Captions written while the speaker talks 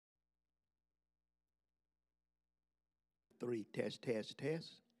Three, test, test, test.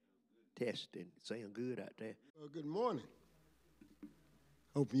 Testing. Sound good out there. Well, good morning.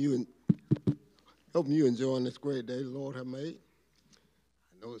 Hope you enjoying this great day the Lord have made.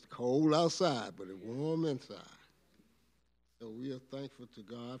 I know it's cold outside, but it's warm inside. So we are thankful to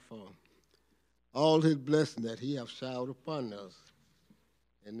God for all His blessings that He has showered upon us.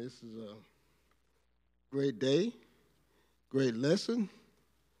 And this is a great day, great lesson,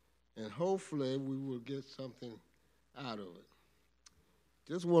 and hopefully we will get something out of it.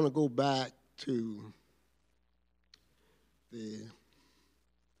 Just want to go back to the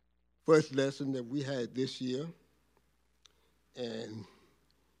first lesson that we had this year, and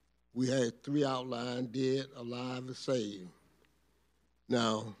we had three outlines: dead, alive, and saved.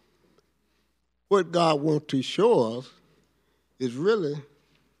 Now, what God wants to show us is really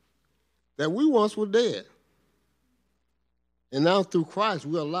that we once were dead, and now through Christ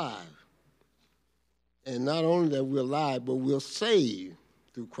we're alive. And not only that we're alive, but we're saved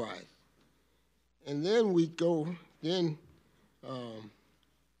through Christ. And then we go, this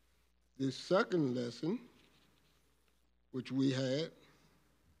second lesson, which we had,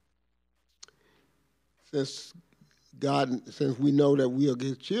 since we know that we are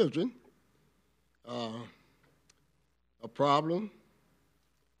His children, a problem,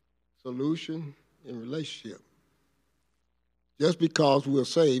 solution, and relationship. Just because we're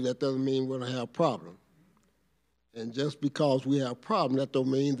saved, that doesn't mean we don't have a problem. And just because we have a problem, that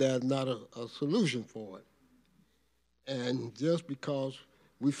don't mean there's not a solution for it. And just because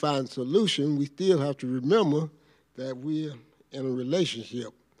we find a solution, we still have to remember that we're in a relationship,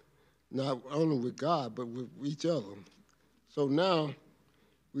 not only with God, but with each other. So now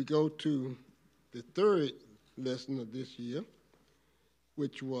we go to the third lesson of this year,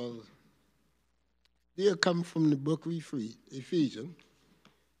 which was still coming from the book of Ephesians.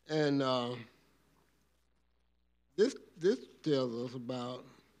 And this tells us about,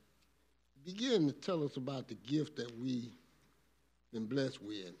 begin to tell us about the gift that we've been blessed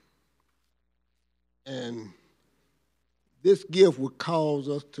with. And this gift would cause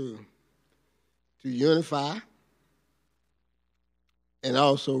us to unify and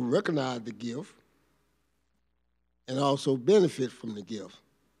also recognize the gift and also benefit from the gift.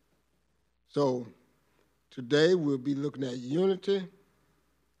 So today we'll be looking at unity,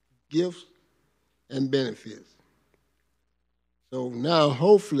 gifts, and benefits. So now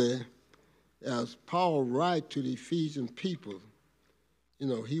hopefully, as Paul writes to the Ephesian people,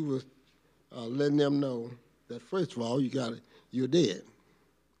 he was letting them know that first of all, you're dead.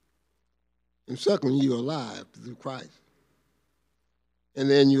 And secondly, you're alive through Christ. And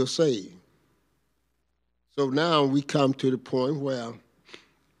then you're saved. So now we come to the point where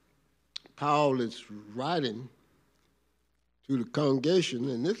Paul is writing to the congregation,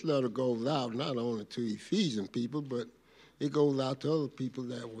 and this letter goes out not only to Ephesian people, but it goes out to other people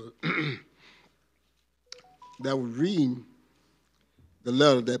that were that were reading the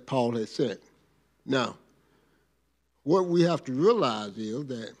letter that Paul had sent. Now, what we have to realize is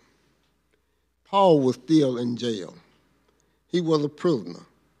that Paul was still in jail. He was a prisoner.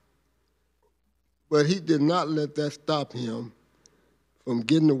 But he did not let that stop him from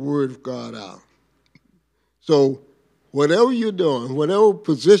getting the word of God out. So whatever you're doing, whatever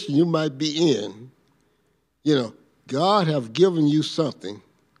position you might be in, God has given you something,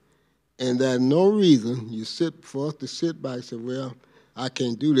 and there's no reason for us to sit back and say, well, I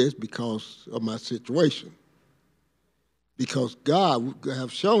can't do this because of my situation. Because God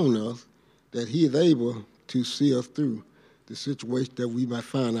has shown us that He is able to see us through the situation that we might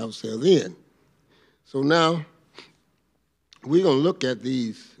find ourselves in. So now we're going to look at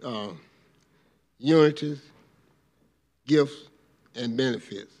these unities, gifts, and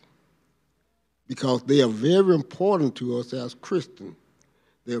benefits, because they are very important to us as Christians.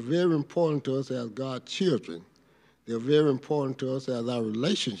 They're very important to us as God's children. They're very important to us as our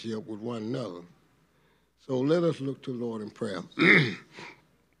relationship with one another. So let us look to the Lord in prayer.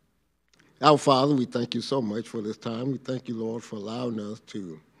 Our Father, we thank you so much for this time. We thank you, Lord, for allowing us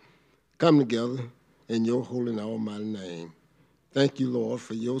to come together in your holy and almighty name. Thank you, Lord,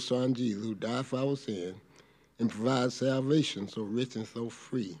 for your Son, Jesus, who died for our sin and provides salvation so rich and so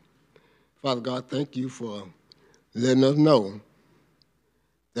free. Father God, thank you for letting us know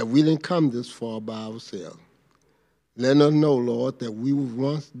that we didn't come this far by ourselves. Letting us know, Lord, that we were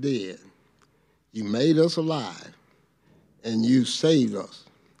once dead. You made us alive, and you saved us.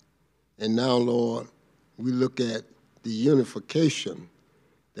 And now, Lord, we look at the unification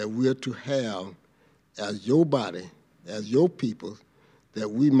that we're to have as your body, as your people, that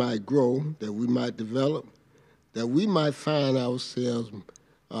we might grow, that we might develop, that we might find ourselves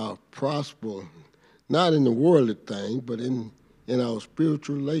prosper, not in the worldly thing, but in our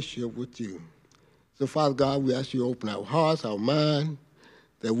spiritual relationship with you. So, Father God, we ask you to open our hearts, our mind,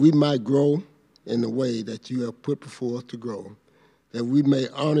 that we might grow in the way that you have put before us to grow, that we may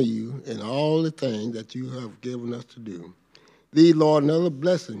honor you in all the things that you have given us to do. Thee, Lord, another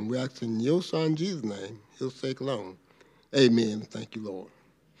blessing. We ask in your Son, Jesus' name, he'll sake alone. Amen. Thank you, Lord.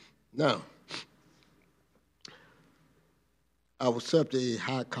 Now, our subject is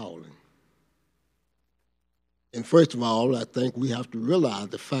high calling. And first of all, I think we have to realize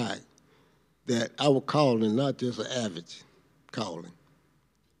the fact that our calling is not just an average calling.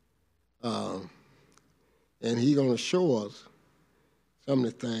 And he's going to show us some of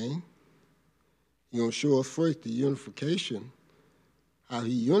the things. He's going to show us first the unification, how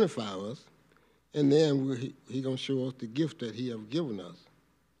he unifies us, and then he's going to show us the gift that he has given us.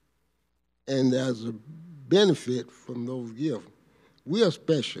 And there's a benefit from those gifts. We are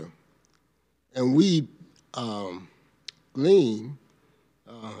special, and we glean,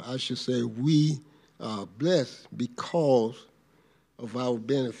 I should say, we are blessed because of our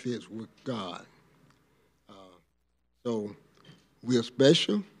benefits with God. So we are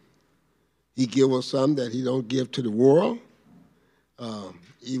special. He gives us something that he don't give to the world,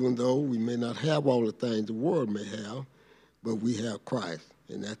 even though we may not have all the things the world may have, but we have Christ,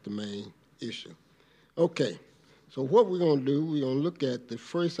 and that's the main issue. Okay, so what we're going to do, we're going to look at the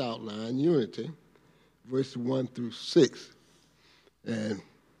first outline, unity, verses 1 through 6, and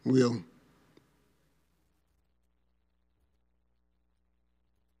we'll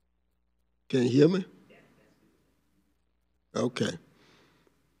can you hear me? Okay.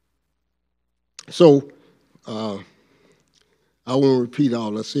 So, I won't repeat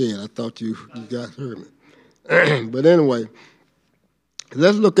all I said. I thought you guys heard me. But anyway,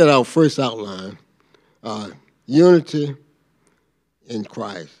 let's look at our first outline, unity in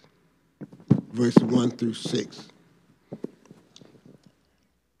Christ, verses 1 through 6.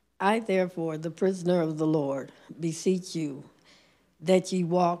 I, therefore, the prisoner of the Lord, beseech you, that ye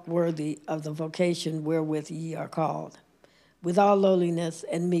walk worthy of the vocation wherewith ye are called, with all lowliness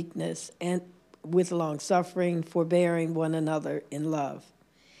and meekness, and with longsuffering, forbearing one another in love,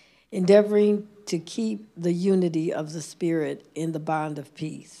 endeavoring to keep the unity of the Spirit in the bond of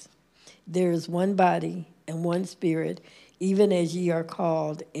peace. There is one body and one Spirit, even as ye are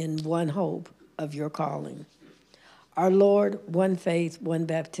called in one hope of your calling. Our Lord, one faith, one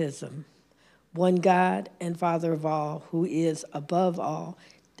baptism, one God and Father of all, who is above all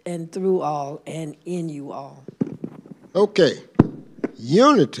and through all and in you all. Okay,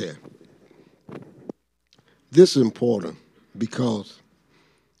 unity. This is important because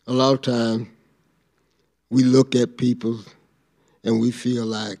a lot of times we look at people and we feel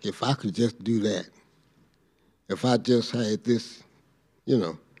like if I could just do that, if I just had this,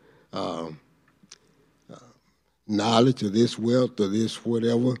 knowledge or this wealth or this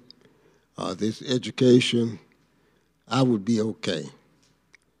whatever, this education, I would be okay.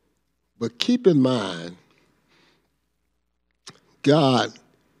 But keep in mind, God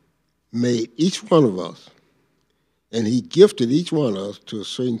made each one of us, and he gifted each one of us to a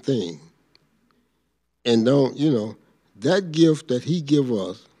certain thing. And that gift that he give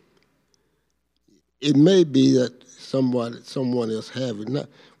us, it may be that someone else have it.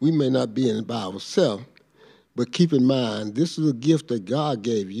 We may not be in it by ourselves, but keep in mind, this is a gift that God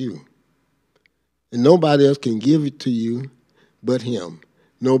gave you. And nobody else can give it to you but him.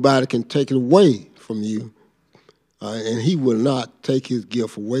 Nobody can take it away from you, and he will not take his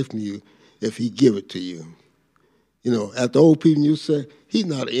gift away from you if he give it to you. After old people, you say, he's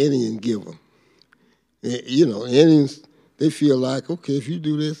not an Indian giver. Indians, they feel like, okay, if you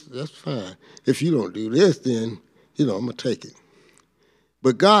do this, that's fine. If you don't do this, then, I'm going to take it.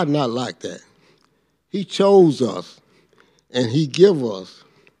 But God not like that. He chose us, and he give us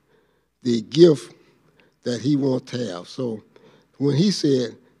the gift that he wants to have. So when he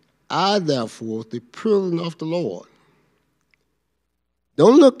said, I, therefore, the prisoner of the Lord.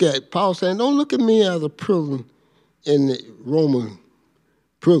 Paul saying, don't look at me as a prisoner in the Roman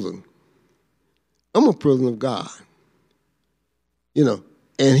prison. I'm a prisoner of God.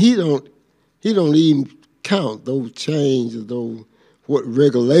 And he don't even count those changes, those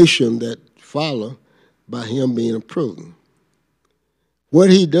regulation that follow by him being a prisoner. What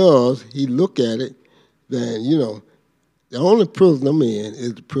he does, he look at it, then, the only prison I'm in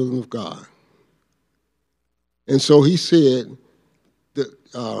is the prison of God. And so he said,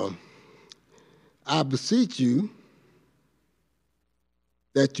 that, I beseech you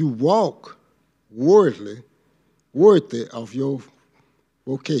that you walk worthy of your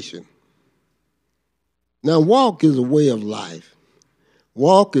vocation. Now, walk is a way of life.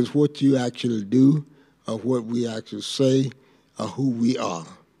 Walk is what you actually do of what we actually say or who we are.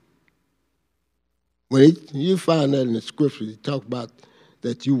 When you find that in the scripture, he talk about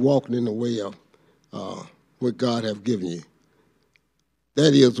that you walking in the way of what God have given you.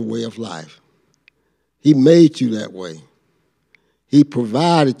 That is the way of life. He made you that way. He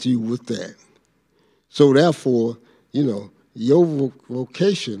provided you with that. So therefore, your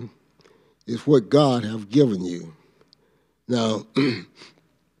vocation is what God have given you. Now,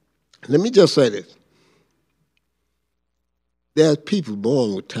 let me just say this. There's people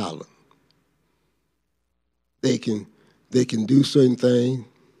born with talent. They can do certain things,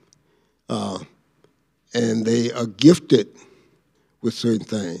 and they are gifted with certain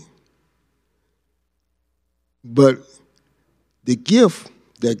things. But the gift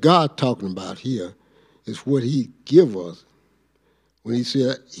that God talking about here is what he give us when he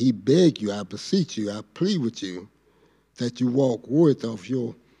said, he beg you, I beseech you, I plead with you, that you walk worthy of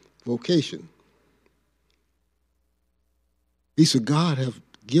your vocation. He said, God have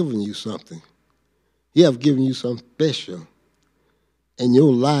given you something. He have given you something special. And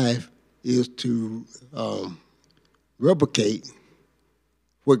your life is to replicate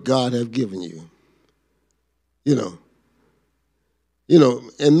what God have given you.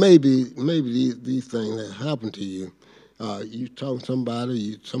 And maybe these things that happen to you, you talk to somebody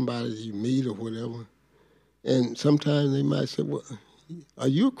you meet or whatever, and sometimes they might say, well, are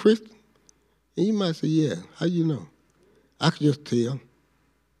you a Christian? And you might say, yeah. How you know? I can just tell.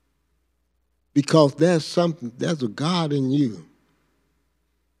 Because there's a God in you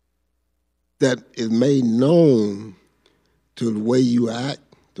that is made known to the way you act,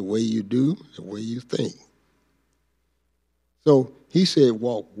 the way you do, the way you think. So he said,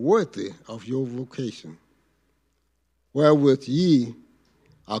 walk worthy of your vocation, wherewith ye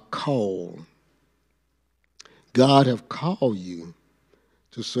are called. God have called you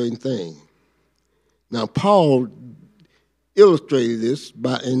to certain things. Now, Paul illustrated this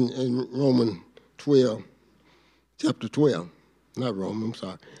in Romans 12, chapter 12. Not Romans,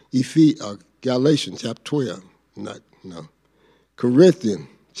 I'm sorry. Galatians chapter 12. Corinthians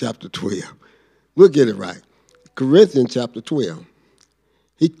chapter 12. We'll get it right. Corinthians chapter 12.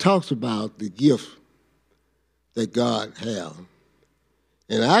 He talks about the gift that God has.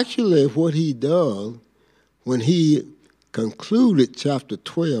 And actually what he does when he concluded chapter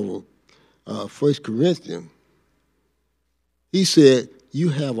 12 of 1 Corinthians, he said, you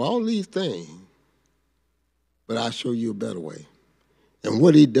have all these things, but I'll show you a better way. And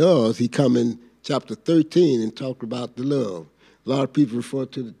what he does, he come in chapter 13 and talk about the love. A lot of people refer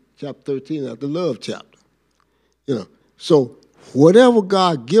to the chapter 13 as the love chapter. So whatever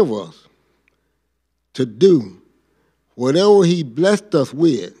God give us to do, whatever he blessed us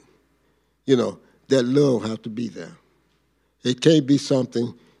with, that love has to be there. It can't be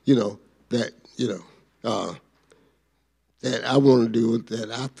something, that I want to do,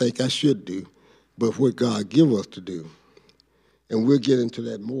 that I think I should do, but what God give us to do. And we'll get into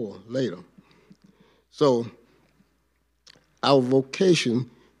that more later. So our vocation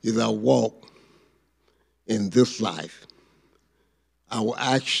is our walk in this life, our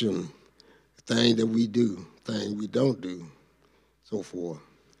action, thing that we do, thing we don't do, so forth,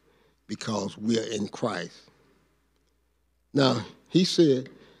 because we are in Christ. Now, he said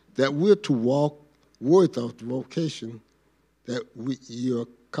that we're to walk worthy of the vocation that you're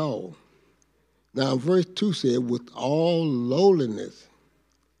called. Now, verse 2 said, with all lowliness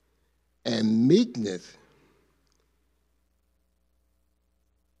and meekness.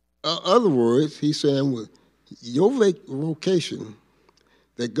 Other words, he's saying with your vocation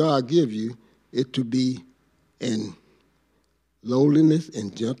that God give you, it to be in lowliness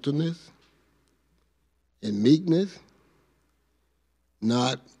and gentleness and meekness.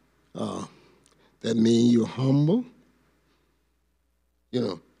 Not, that means you're humble.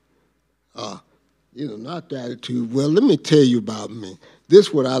 Not the attitude, well, let me tell you about me. This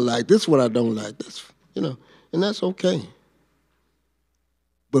is what I like, this is what I don't like. That's, and that's okay.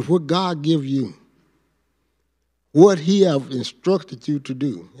 But what God gives you, what he have instructed you to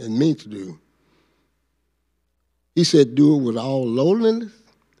do and me to do, he said do it with all lowliness,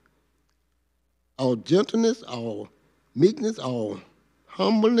 all gentleness, all meekness, all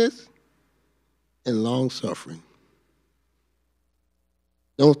humbleness, and long-suffering.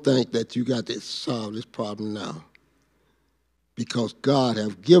 Don't think that you got to solve this problem now, because God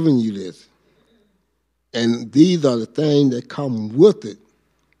have given you this. And these are the things that come with it.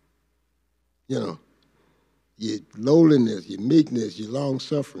 Your lowliness, your meekness, your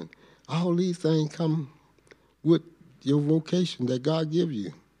long-suffering. All these things come with your vocation that God gives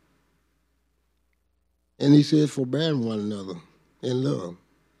you. And he said, forbearing one another in love.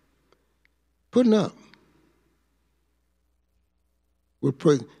 Putting up. Well,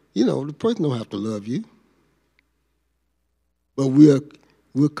 the person don't have to love you, but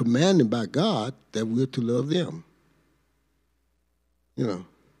we're commanded by God that we're to love them. You know,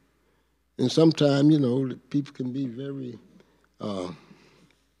 and sometimes people can be very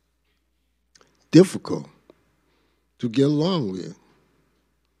difficult to get along with,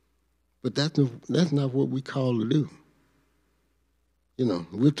 but that's not what we call to do.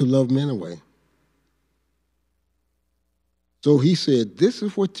 We're to love them anyway. So he said, this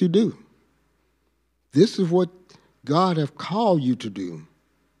is what you do. This is what God have called you to do.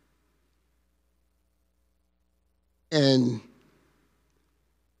 And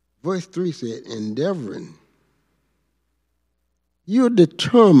verse 3 said, endeavoring. You're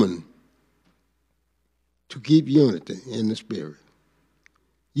determined to keep unity in the Spirit.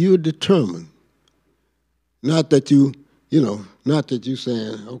 You're determined. Not that you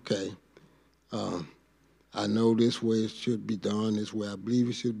saying, okay, I know this way it should be done, this way I believe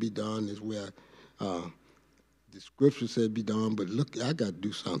it should be done, this way the scripture said be done, but look, I got to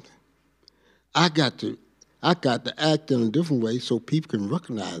do something. I got to act in a different way so people can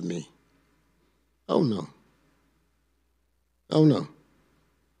recognize me. Oh, no. Oh, no.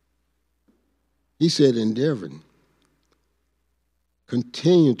 He said, endeavoring.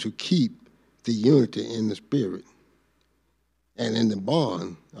 Continue to keep the unity in the Spirit and in the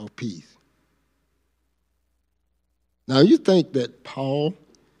bond of peace. Now, you think that Paul,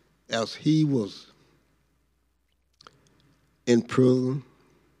 as he was in prison,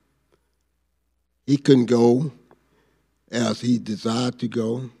 he couldn't go as he desired to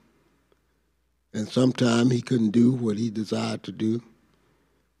go, and sometimes he couldn't do what he desired to do.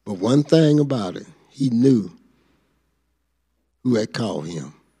 But one thing about it, he knew who had called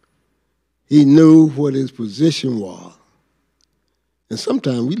him. He knew what his position was. And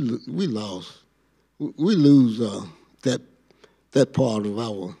sometimes we lose that part of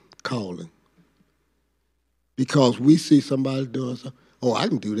our calling because we see somebody doing something. Oh, I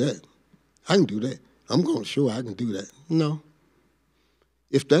can do that. I can do that. I'm going to show I can do that. No.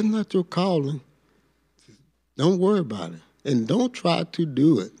 If that's not your calling, don't worry about it. And don't try to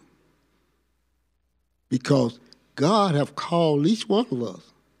do it. Because God have called each one of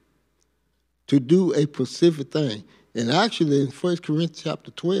us to do a specific thing. And actually in 1 Corinthians chapter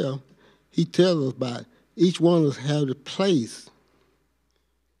 12, he tells us about each one of us have a place.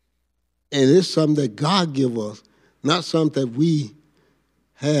 And it's something that God give us, not something that we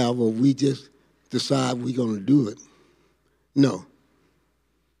have or we just decide we're going to do it. No.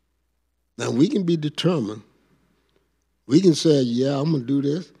 Now, we can be determined. We can say, yeah, I'm going to do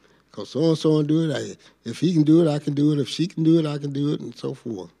this because so-and-so will do it. If he can do it, I can do it. If she can do it, I can do it, and so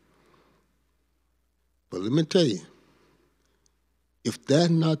forth. But let me tell you, if that's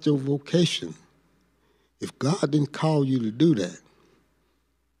not your vocation, if God didn't call you to do that,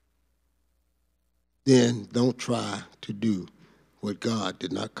 then don't try to do what God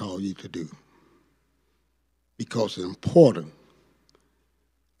did not call you to do. Because it's important.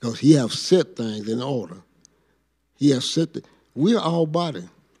 Because he has set things in order. He has set we're all body.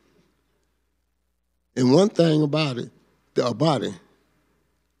 And one thing about it, a body,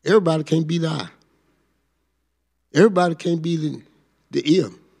 everybody can't be the eye. Everybody can't be the ear.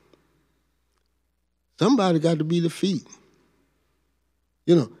 Somebody got to be the feet.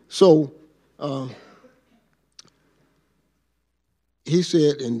 So he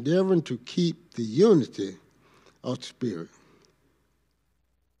said, endeavoring to keep the unity of the Spirit.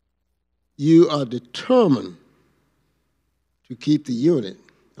 You are determined to keep the unity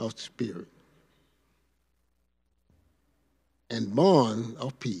of the Spirit and bond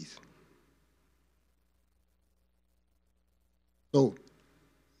of peace. So,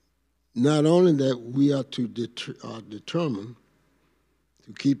 not only that we are to determine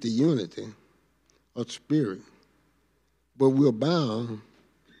to keep the unity of the Spirit, but we're bound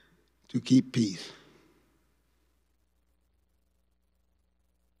to keep peace.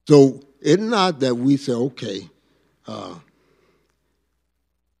 So it's not that we say, okay, I'm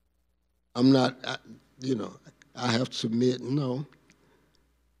not, I have to submit. No,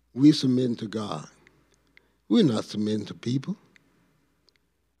 we're submitting to God. We're not submitting to people.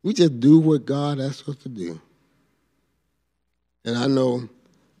 We just do what God asks us to do. And I know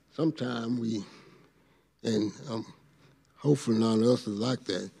sometimes and hopefully none of us is like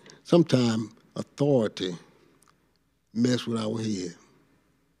that, sometimes authority mess with our head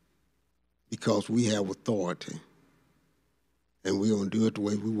because we have authority and we don't do it the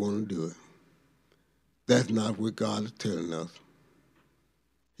way we want to do it. That's not what God is telling us.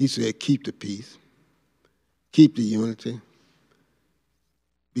 He said, keep the peace, keep the unity,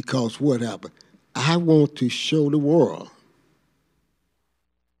 because what happened? I want to show the world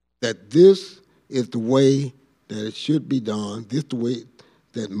that this is the way that it should be done, this is the way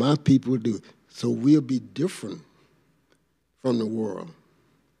that my people do. So we'll be different from the world.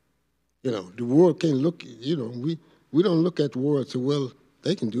 You know, the world can't look, you know, we don't look at the world and say, well,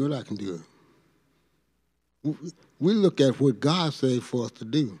 they can do it, I can do it. We look at what God says for us to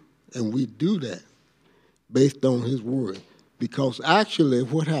do, and we do that based on his word. Because actually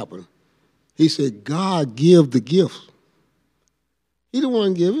what happened, he said, God give the gifts. He the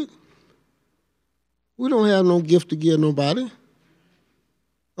one give it. We don't have no gift to give nobody.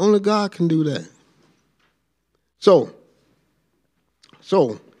 Only God can do that. So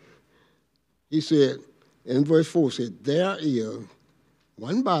he said, in verse 4, he said, there is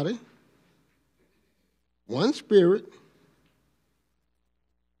one body, one spirit,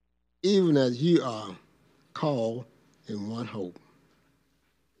 even as you are called in one hope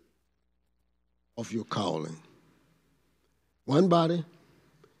of your calling. One body,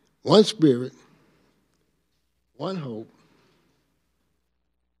 one spirit, one hope,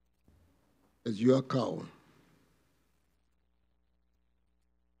 as you are called.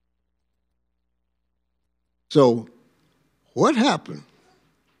 So what happened?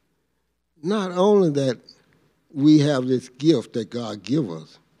 Not only that we have this gift that God give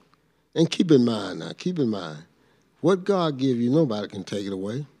us, and keep in mind, what God give you, nobody can take it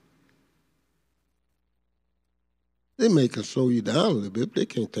away. They may can slow you down a little bit, but they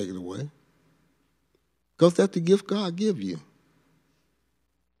can't take it away. Because that's the gift God give you.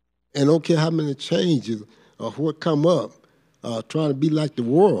 And don't care how many changes or what come up, trying to be like the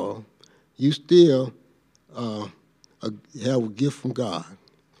world, you still have a gift from God.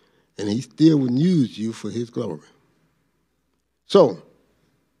 And he still will use you for his glory. So,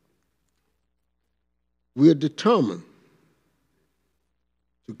 we're determined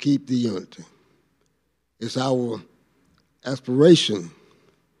to keep the unity. It's our aspiration,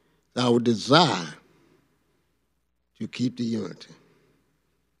 our desire to keep the unity.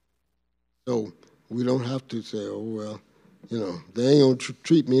 So we don't have to say, oh, well, you know, they ain't going to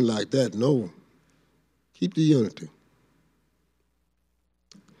treat me like that. No. Keep the unity.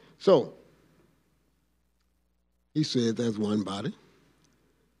 So he said there's one body.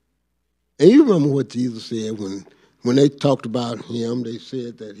 And you remember what Jesus said when they talked about him, they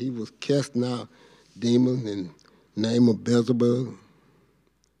said that he was casting out demons in the name of Beelzebub.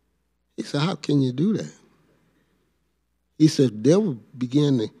 He said, how can you do that? He said, if the devil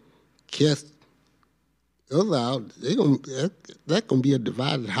begin to cast others out, that's going to be a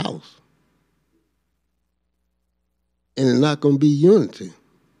divided house. And it's not going to be unity.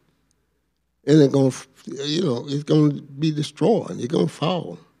 And it's going to, it's going to be destroyed. It's going to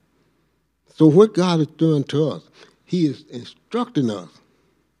fall. So what God is doing to us, he is instructing us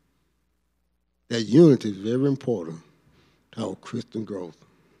that unity is very important to our Christian growth.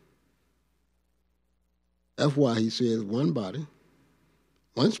 That's why he says one body,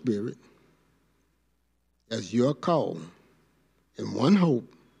 one spirit, as your call, and one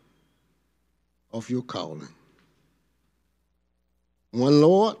hope of your calling. One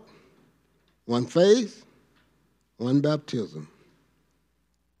Lord, one faith, one baptism.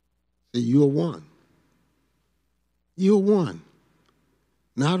 So you're one. You're one.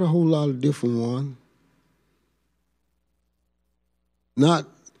 Not a whole lot of different ones. Not,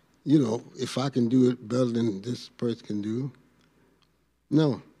 if I can do it better than this person can do.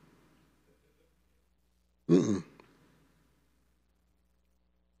 No. Mm-mm.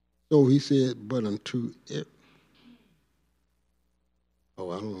 So he said, but unto it.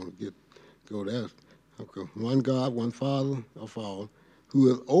 Oh, I don't want to go there. Okay. One God, one Father of all,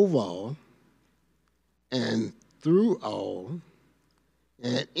 who is over all, and through all,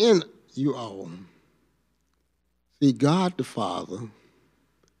 and in you all. See, God the Father,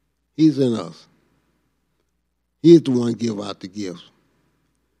 he's in us. He is the one give out the gifts.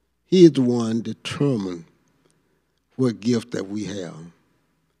 He is the one determine what gift that we have.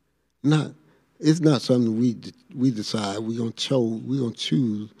 It's not something we decide. We're gonna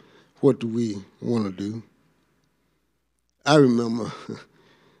choose what do we want to do. I remember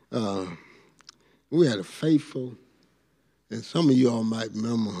we had a faithful, and some of you all might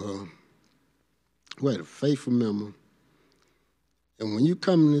remember her. We had a faithful member, and when you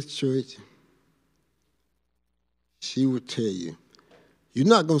come in this church, she would tell you, you're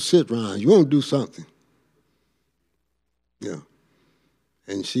not gonna sit around. You want to do something. Yeah.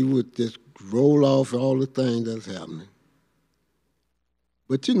 And she would just roll off all the things that's happening.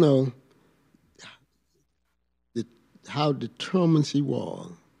 But how determined she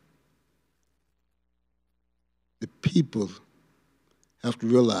was. The people have to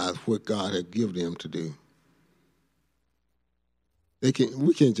realize what God had given them to do. We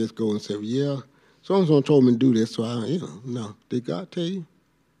can't just go and say, yeah, so-and-so told me to do this, so no. Did God tell you?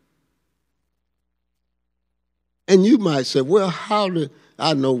 And you might say, well, how did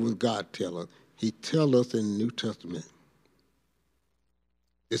I know what God tell us? He tell us in the New Testament.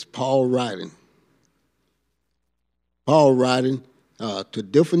 It's Paul writing. Paul writing to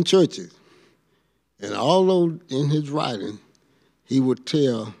different churches. And although in his writing, he would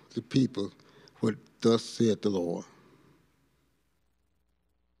tell the people what thus said the Lord.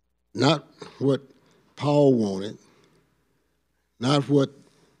 Not what Paul wanted, not what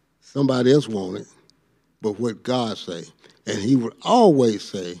somebody else wanted, but what God say. And he would always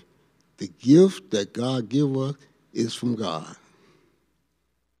say, the gift that God give us is from God.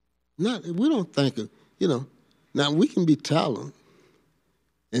 We don't think of, now we can be talented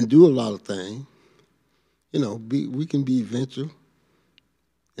and do a lot of things. We can be adventurous,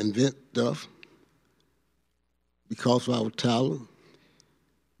 invent stuff because of our talent.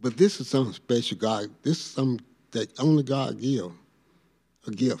 But this is something special, God. This is something that only God give,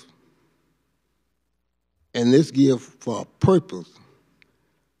 a gift. And this gift for a purpose,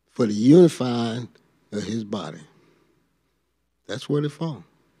 for the unifying of his body. That's what it's for.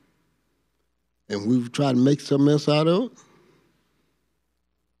 And we've tried to make something else out of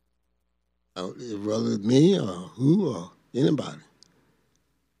it, whether it's me or who or anybody.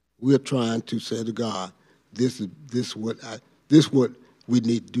 We're trying to say to God, this is what we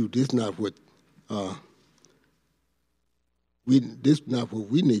need to do. This is not what we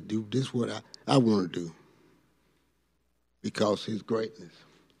need to do. This is what I want to do. Because his greatness.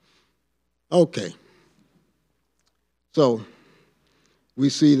 Okay. So we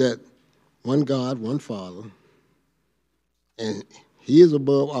see that one God, one Father, and he is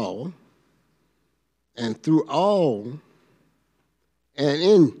above all, and through all, and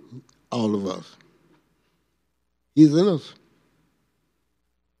in all of us. He's in us.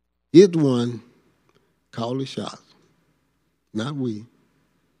 He's the one calling the shots. Not we,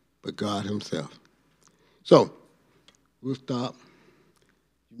 but God himself. So, we'll stop.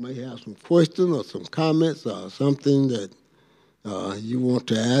 You may have some questions or some comments or something that you want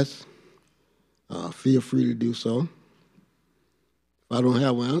to ask. Feel free to do so. If I don't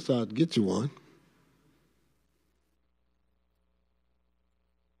have an answer, I'll get you one.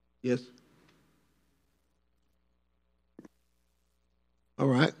 Yes? All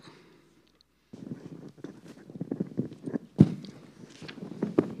right.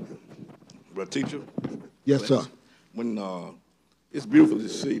 Brother Teacher? Yes, sir. When it's beautiful to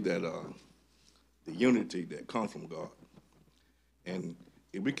see that the unity that comes from God. And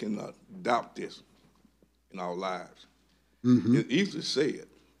if we can adopt this in our lives, it's easy to say it,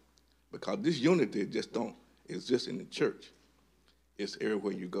 because this unity just don't exist in the church. It's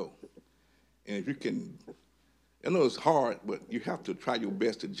everywhere you go. And if you can, I know it's hard, but you have to try your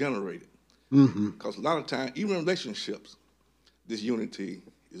best to generate it. Because a lot of times, even in relationships, this unity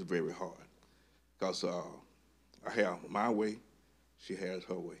is very hard. Because I have my way, she has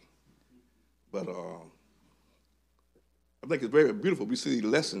her way. But I think it's very beautiful. We see the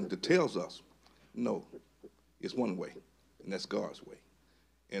lesson that tells us, no, it's one way, and that's God's way.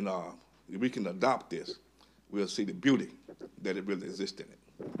 And if we can adopt this, we'll see the beauty that it really exists in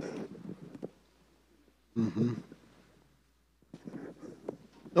it.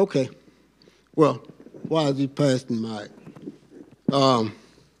 Okay. Well, while you passing the mic,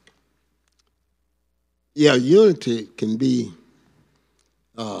 unity can be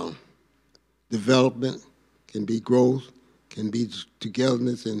development, can be growth, can be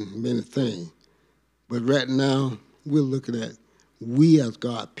togetherness and many things. But right now, we're looking at we as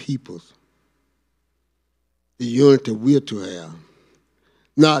God peoples, the unity we're to have.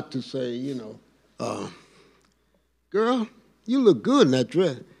 Not to say, girl, you look good in that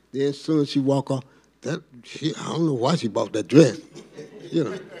dress. Then as soon as she walk off, I don't know why she bought that dress.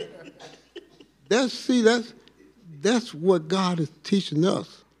 That's what God is teaching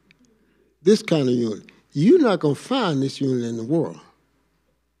us. This kind of unity. You're not going to find this unity in the world.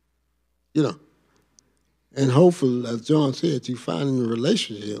 And hopefully, as John said, you find it in a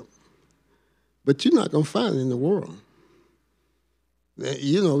relationship. But you're not going to find it in the world.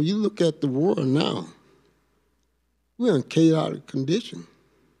 You look at the world now. We're in chaotic condition.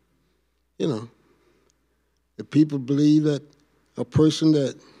 The people believe that a person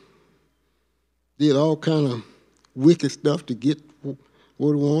that did all kind of wicked stuff to get what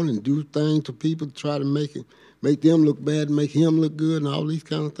they want and do things to people to try to make them look bad, make him look good, and all these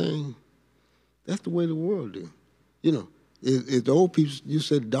kind of things. That's the way the world do. It's the old people, you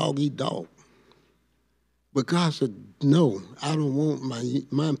said dog eat dog. But God said, no, I don't want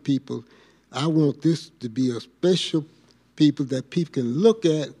my people. I want this to be a special people that people can look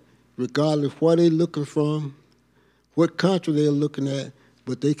at regardless of where they're looking from, what country they're looking at,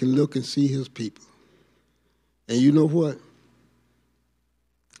 but they can look and see his people. And you know what?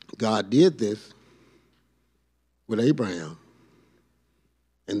 God did this with Abraham,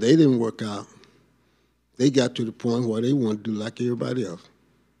 and they didn't work out. They got to the point where they wanted to do like everybody else.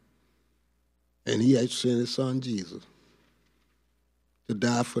 And he had sent his son Jesus to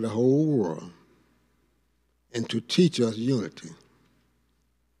die for the whole world and to teach us unity.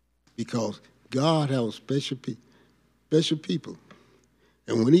 Because God has special people.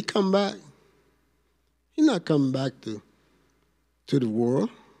 And when he come back, he's not coming back to the world.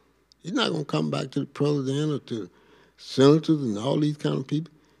 He's not going to come back to the president or to senators and all these kind of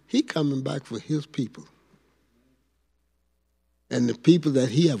people. He's coming back for his people. And the people that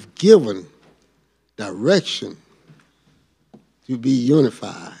he have given direction to be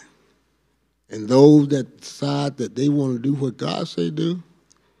unified. And those that decide that they want to do what God say do,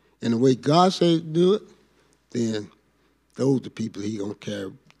 and the way God say do it, then those are the people he going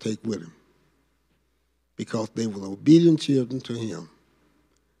to take with him. Because they were obedient children to him.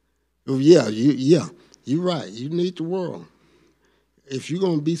 Oh, you're right. You need the world. If you're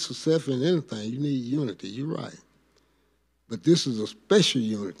going to be successful in anything, you need unity. You're right. But this is a special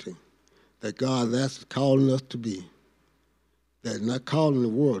unity that God is calling us to be. That not calling the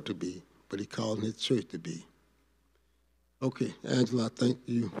world to be, but he's calling his church to be. Okay, Angela, I thank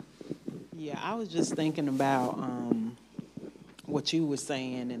you. Yeah, I was just thinking about what you were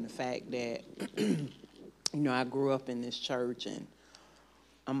saying and the fact that, I grew up in this church and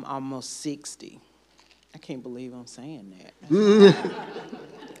I'm almost 60. I can't believe I'm saying that.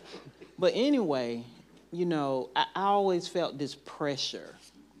 But anyway, I always felt this pressure.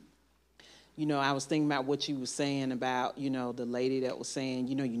 I was thinking about what you were saying about, the lady that was saying,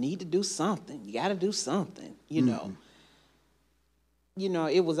 you need to do something. You got to do something, It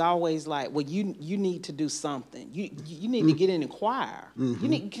was always like, well, you need to do something. You need to get in the choir. You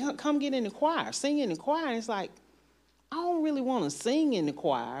need to come get in the choir, sing in the choir. And it's like, I don't really want to sing in the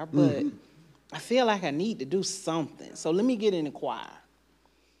choir, but I feel like I need to do something. So let me get in the choir.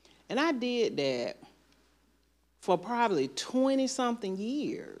 And I did that for probably 20-something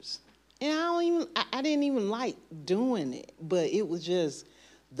years. And I didn't even like doing it, but it was just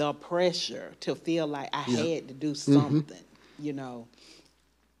the pressure to feel like I had to do something,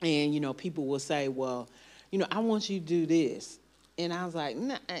 And, people will say, well, I want you to do this. And I was like,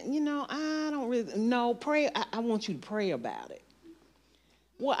 nah, I don't really, no, pray. I want you to pray about it.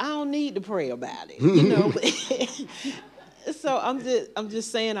 Well, I don't need to pray about it, But so I'm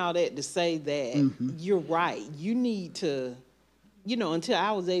just saying all that to say that you're right. You need to, until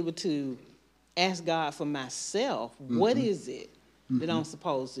I was able to ask God for myself, what is it that I'm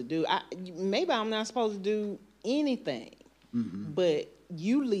supposed to do? Maybe I'm not supposed to do anything, but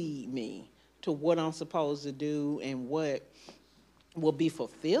you lead me to what I'm supposed to do and what will be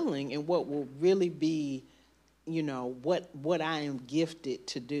fulfilling and what will really be, what I am gifted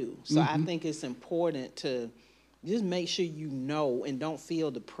to do. So I think it's important to just make sure you know and don't feel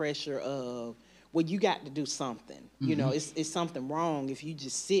the pressure of, well, you got to do something. It's something wrong if you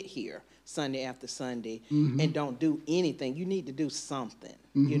just sit here Sunday after Sunday and don't do anything. You need to do something,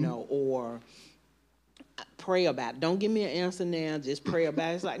 or pray about it. Don't give me an answer now, just pray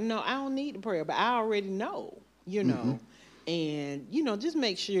about it. It's like, no, I don't need to pray about it. I already know, And, just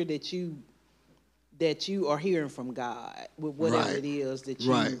make sure that you are hearing from God with whatever it is that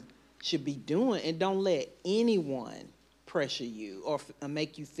you should be doing. And don't let anyone pressure you or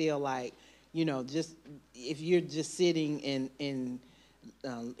make you feel like, just if you're just sitting and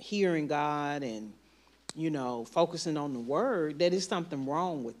hearing God and, focusing on the word, that is something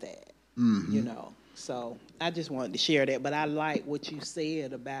wrong with that, So I just wanted to share that. But I like what you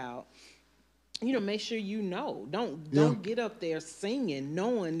said about, make sure you know. Don't get up there singing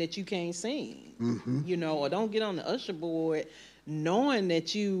knowing that you can't sing, or don't get on the usher board knowing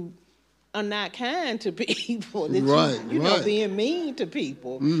that you are not kind to people, that you being mean to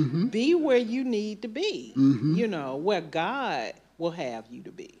people. Be where you need to be, where God will have you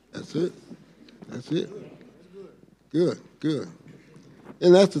to be. That's it. Good.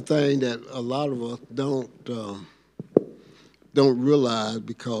 And that's the thing that a lot of us don't realize,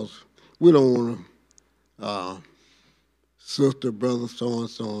 because we don't want to, sister, brother,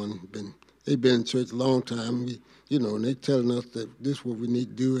 so-and-so, and they've been in church a long time, and they telling us that this is what we need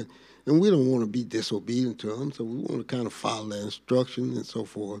to do, and we don't want to be disobedient to them, so we want to kind of follow their instructions and so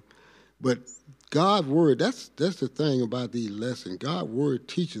forth. But God's word, that's the thing about these lessons. God's word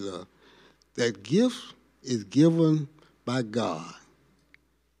teaches us that gift is given by God.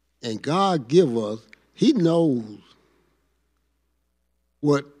 And God give us, he knows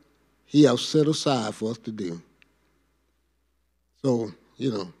what he has set aside for us to do. So,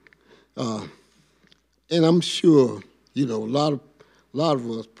 and I'm sure, a lot of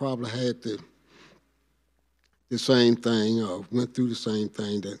us probably had the same thing or went through the same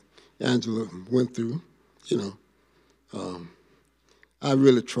thing that Angela went through. I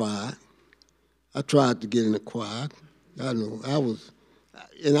really tried. I tried to get in the choir.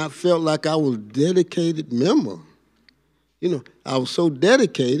 And I felt like I was a dedicated member. I was so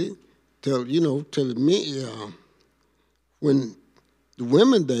dedicated till when the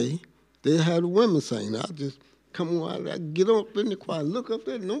women day, they had the women sing. I just come on, I get up in the choir, look up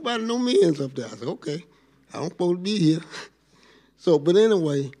there, nobody, no men's up there. I said, okay, I don't supposed to be here. So, but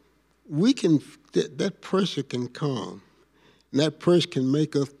anyway, that pressure can come, and that pressure can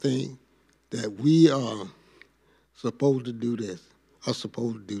make us think that we are supposed to do this, are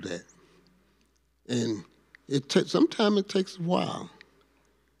supposed to do that. And sometimes it takes a while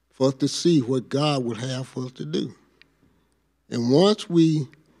for us to see what God would have for us to do. And once we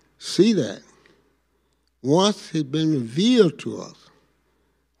see that, once it's been revealed to us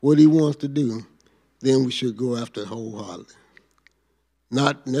what he wants to do, then we should go after it wholeheartedly.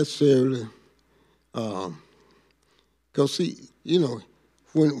 Not necessarily, because see,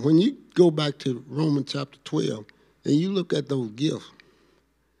 when you go back to Romans chapter 12 and you look at those gifts,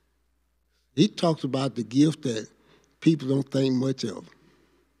 he talks about the gift that people don't think much of.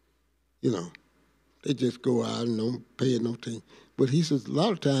 They just go out and don't pay no attention. But he says a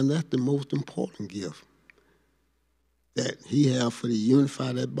lot of times that's the most important gift that he has for to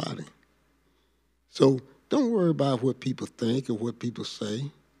unify that body. So don't worry about what people think or what people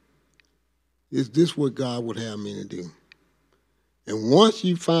say. Is this what God would have me to do? And once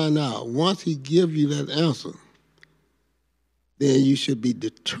you find out, once he gives you that answer, then you should be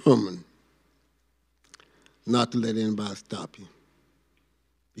determined not to let anybody stop you.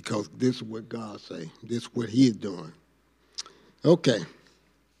 Because this is what God say. This is what he is doing. Okay.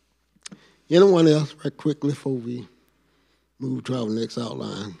 Anyone else, right quickly, before we move to our next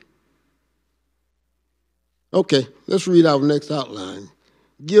outline? Okay, let's read our next outline.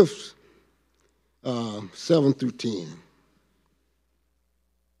 Gifts 7 through 10.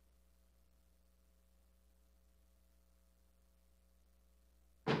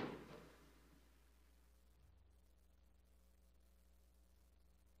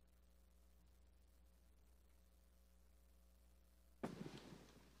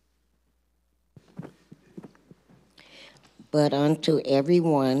 But unto every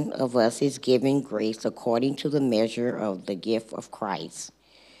one of us is given grace according to the measure of the gift of Christ.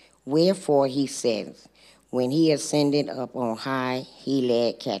 Wherefore he says, when he ascended up on high, he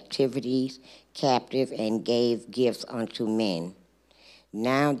led captivities captive and gave gifts unto men.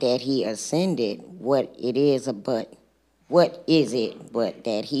 Now that he ascended, what is it but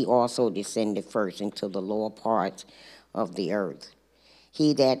that he also descended first into the lower parts of the earth?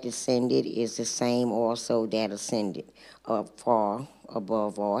 He that descended is the same also that ascended up far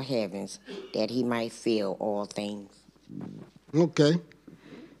above all heavens, that he might fill all things. Okay.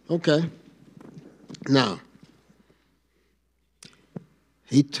 Now,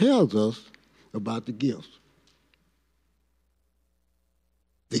 he tells us about the gifts.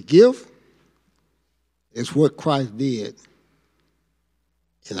 The gift is what Christ did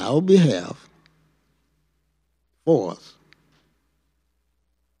in our behalf for us.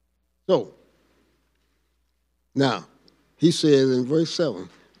 So, now, he says in verse 7,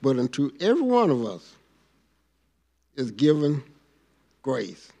 but unto every one of us is given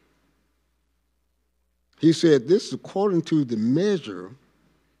grace. He said this is according to the measure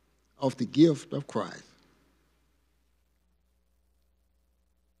of the gift of Christ.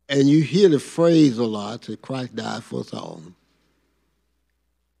 And you hear the phrase a lot that Christ died for us all.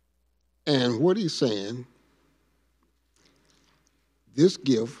 And what he's saying, this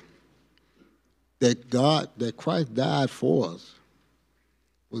gift that Christ died for us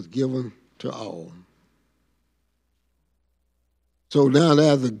was given to all. So now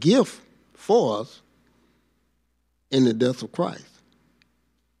there's a gift for us in the death of Christ.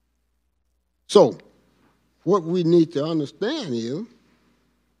 So what we need to understand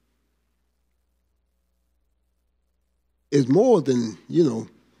is more than,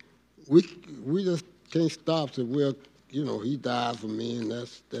 we just can't stop and say, well, he died for me and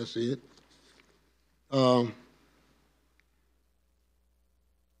that's it.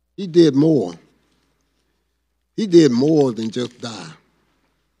 He did more. He did more than just die.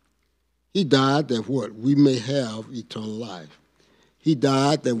 He died that what? We may have eternal life. He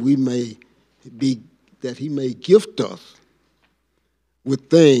died that he may gift us with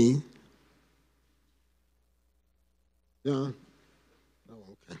things. John? Oh,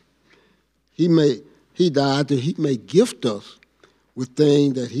 he died that he may gift us with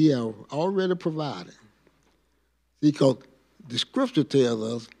things that he has already provided. Because the scripture tells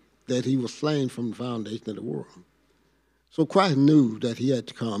us that he was slain from the foundation of the world. So Christ knew that he had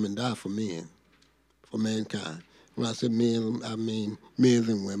to come and die for men, for mankind. When I say men, I mean men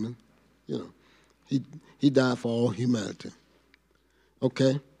and women. You know, he died for all humanity.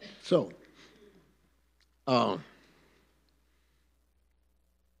 Okay? So,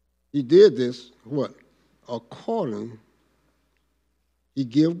 he did this, what? He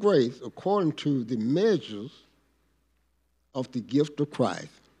gave grace according to the measures of the gift of Christ.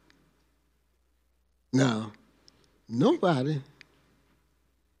 Now, nobody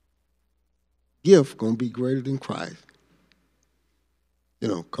gift going to be greater than Christ. You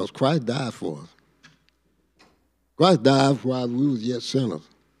know, because Christ died for us. Christ died while we was yet sinners.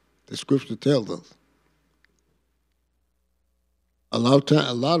 The scripture tells us. A lot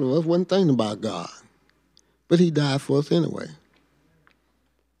of us wasn't thinking about God, but he died for us anyway.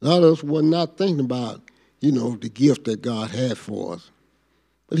 A lot of us were not thinking about, the gift that God had for us,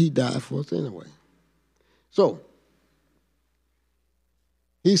 but he died for us anyway. So,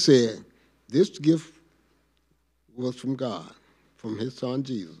 he said, this gift was from God, from his son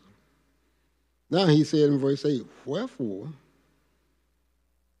Jesus. Now he said in verse 8, wherefore,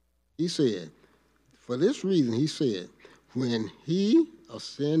 he said, for this reason, he said, when he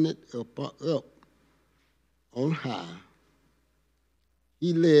ascended up on high,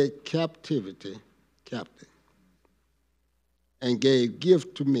 he led captivity captive and gave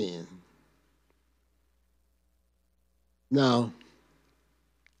gift to men. Now,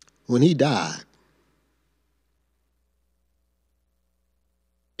 when he died,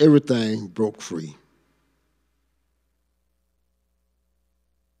 everything broke free.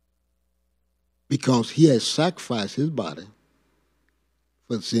 Because he had sacrificed his body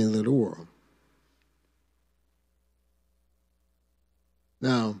for the sins of the world.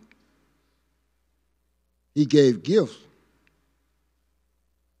 Now, he gave gifts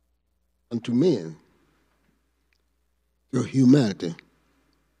unto men, to humanity.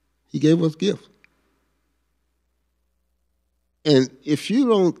 He gave us gifts. And if you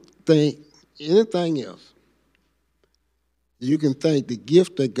don't think anything else, you can think the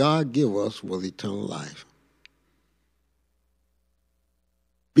gift that God gave us was eternal life.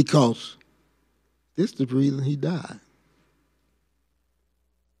 Because this is the reason he died.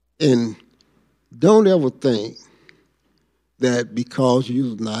 And don't ever think that because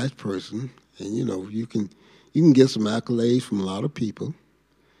you're a nice person, and you can get some accolades from a lot of people.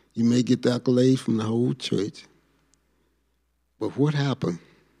 You may get the accolades from the whole church. But what happened?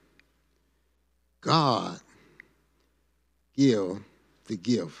 God gave the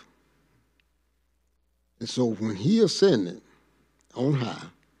gift. And so when he ascended on high,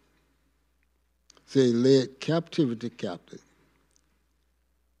 he led captivity captive.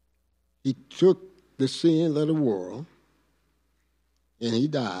 He took the sin of the world, and he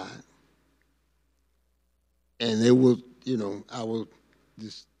died. And there was,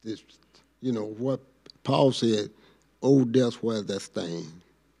 what Paul said, "O death, where's that stain?"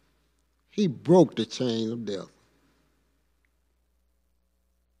 He broke the chain of death.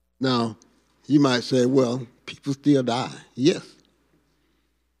 Now, you might say, well, people still die. Yes.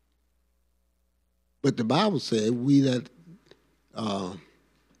 But the Bible says we that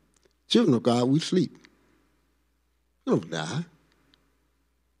children of God, we sleep. We don't die.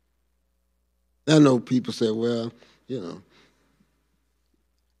 I know people say, well,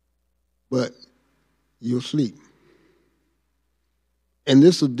 but you'll sleep. And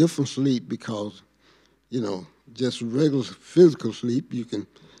this is a different sleep because, just regular physical sleep,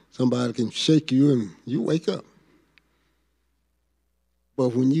 somebody can shake you and you wake up. But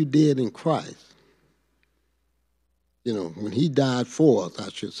when you dead in Christ, when he died for us, I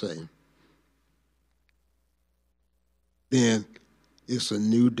should say, then it's a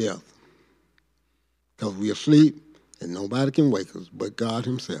new death. Because we're asleep and nobody can wake us but God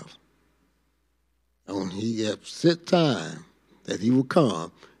himself. And when he had set time that he will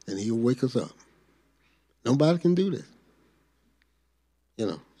come and he will wake us up. Nobody can do this.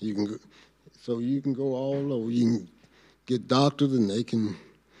 You can go all over. You can get doctors and they can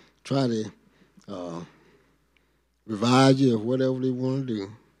try to revive you or whatever they want to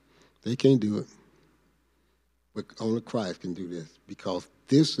do. They can't do it. But only Christ can do this because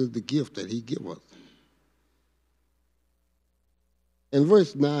this is the gift that he gives us. And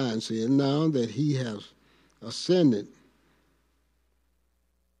verse 9 says, now that he has ascended,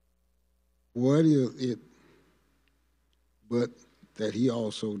 what is it but that he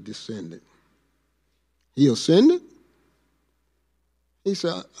also descended? He ascended? He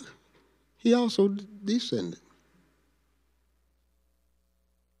said, he also descended.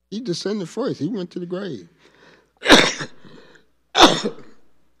 He descended first. He went to the grave.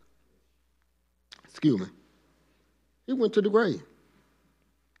 Excuse me. He went to the grave.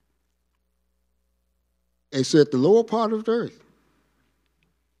 They said the lower part of the earth.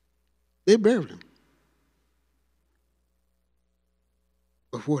 They buried him.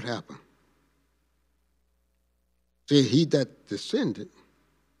 But what happened? See, he that descended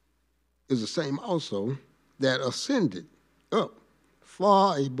is the same also that ascended up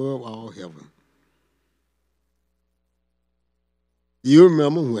far above all heaven. You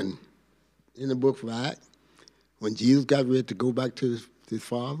remember when, in the book of Acts, when Jesus got ready to go back to his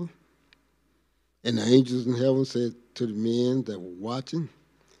Father, and the angels in heaven said to the men that were watching,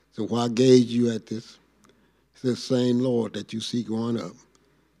 so why gazed you at this? It's the same Lord that you see going up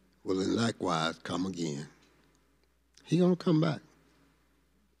will then likewise come again. He's going to come back.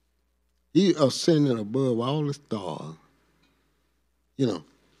 He ascended above all the stars. You know,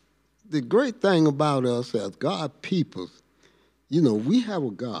 the great thing about us as God people, you know, we have a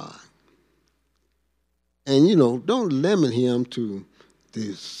God. And, you know, don't limit him to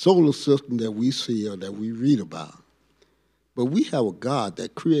the solar system that we see or that we read about. But we have a God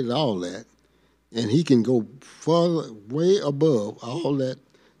that created all that, and he can go further, way above all that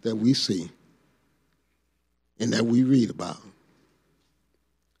we see and that we read about.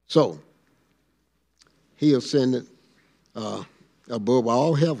 So, he ascended above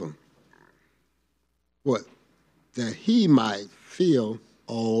all heaven. What? That he might fill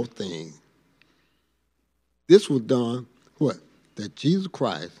all things. This was done, what? That Jesus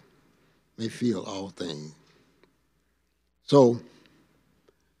Christ may fill all things. So,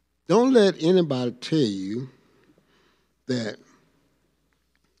 don't let anybody tell you that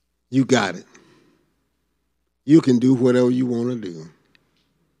you got it. You can do whatever you want to do.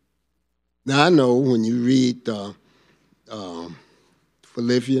 Now, I know when you read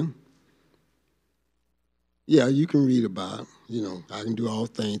Philippians, yeah, you can read about, you know, I can do all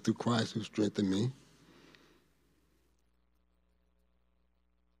things through Christ who strengthened me.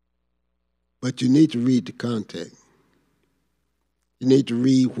 But you need to read the context. You need to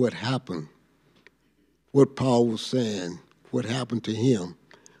read what happened, what Paul was saying, what happened to him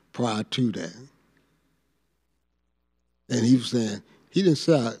prior to that. And he was saying, he didn't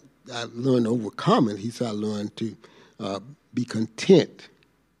say, I learned to overcome it. He said, I learned to be content.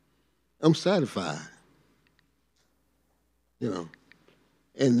 I'm satisfied. You know.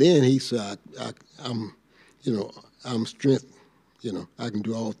 And then he said, I'm strength. You know, I can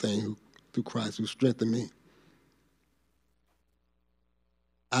do all things through Christ who strengthened me.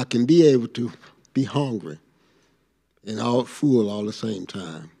 I can be able to be hungry and all full all the same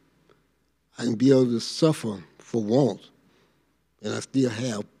time. I can be able to suffer for want, and I still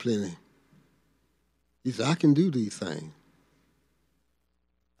have plenty. He said, I can do these things.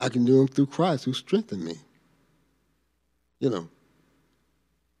 I can do them through Christ who strengthened me. You know.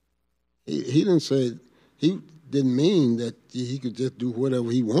 He didn't say, he didn't mean that he could just do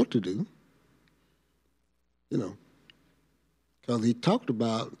whatever he wanted to do. You know. Because he talked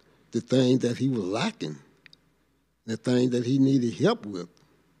about the things that he was lacking, the things that he needed help with.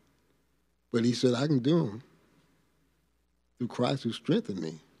 But he said, I can do them through Christ who strengthened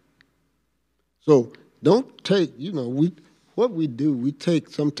me. So don't take, you know, what we do,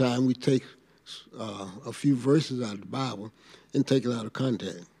 sometimes we take a few verses out of the Bible and take it out of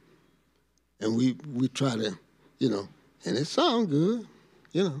context. And we try to, you know, and it sounds good,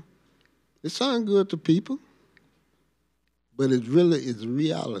 you know. It sounds good to people. But it really is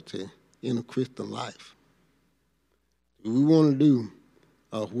reality in a Christian life. We want to do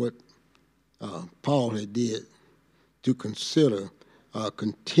what Paul had did to continue,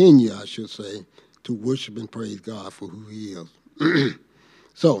 I should say, to worship and praise God for who he is.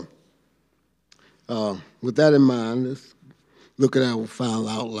 So, with that in mind, let's look at our final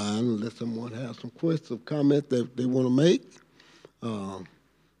outline and let someone have some questions or comments that they want to make.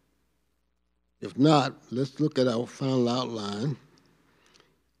 If not, let's look at our final outline.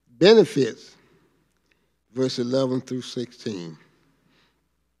 Benefits, verse 11 through 16.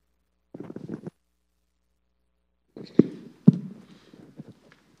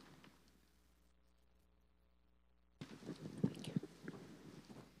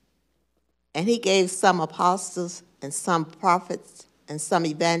 And he gave some apostles and some prophets and some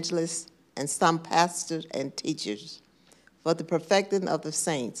evangelists and some pastors and teachers for the perfecting of the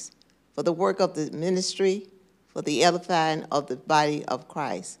saints, for the work of the ministry, for the edifying of the body of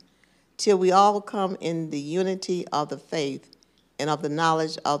Christ, till we all come in the unity of the faith and of the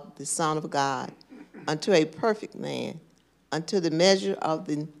knowledge of the Son of God, unto a perfect man, unto the measure of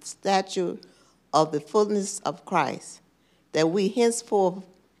the stature of the fullness of Christ, that we henceforth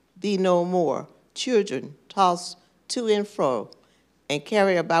be no more children tossed to and fro and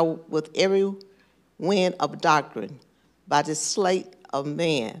carried about with every wind of doctrine by the sleight of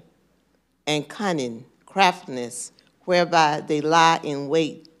man and cunning craftiness, whereby they lie in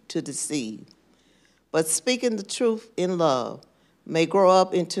wait to deceive. But speaking the truth in love may grow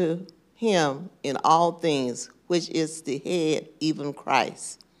up into him in all things, which is the head, even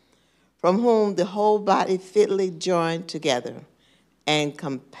Christ, from whom the whole body fitly joined together and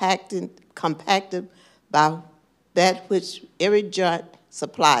compacted by that which every joint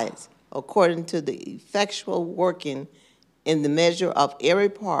supplies, according to the effectual working in the measure of every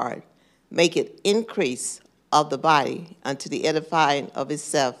part, make it increase of the body unto the edifying of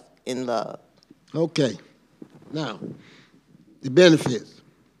itself in love. Okay. Now, the benefits.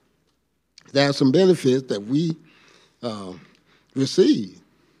 There are some benefits that we receive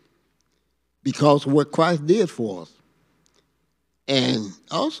because of what Christ did for us. And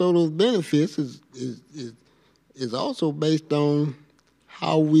also those benefits is also based on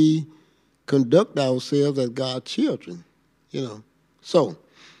how we conduct ourselves as God's children, you know. So,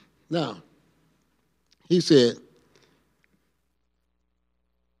 now, he said,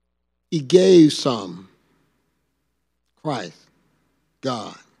 he gave some, Christ,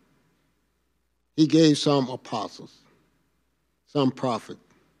 God. He gave some apostles, some prophets,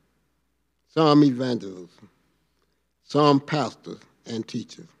 some evangelists, some pastors and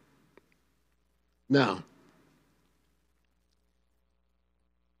teachers. Now,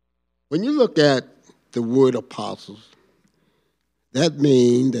 when you look at the word apostles, that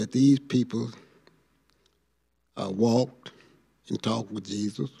means that these people walked and talked with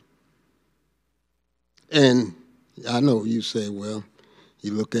Jesus. And I know you say, well,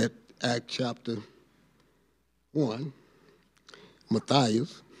 you look at Acts chapter 1,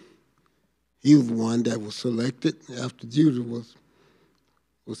 Matthias, he was the one that was selected after Judas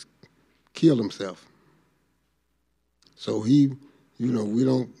was killed himself. So he, we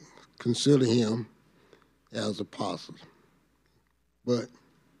don't consider him as apostle. But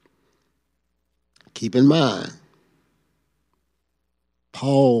keep in mind,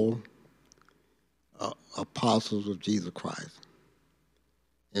 Paul, apostles of Jesus Christ.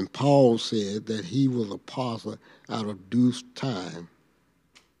 And Paul said that he was apostle out of due time.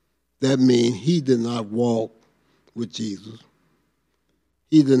 That means he did not walk with Jesus.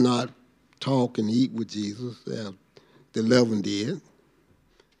 He did not talk and eat with Jesus as the 11 did.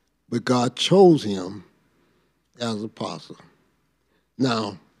 But God chose him as apostle.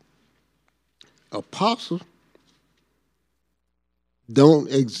 Now, apostles don't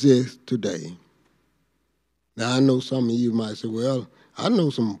exist today. Now, I know some of you might say, well, I know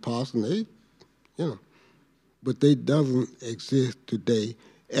some apostles, but they doesn't exist today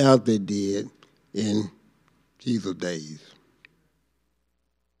as they did in Jesus' days.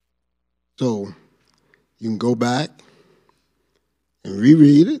 So you can go back and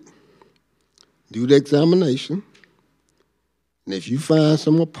reread it, do the examination, and if you find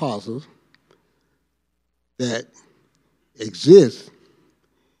some apostles that exist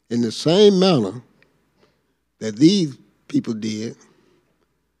in the same manner that these people did,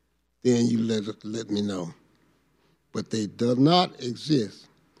 then you let me know. But they do not exist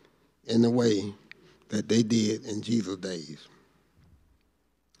in the way that they did in Jesus' days,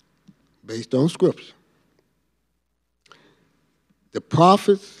 based on Scripture. The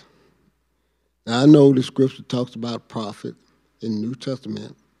prophets, now I know the Scripture talks about prophet in the New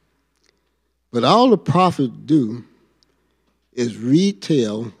Testament, but all the prophets do is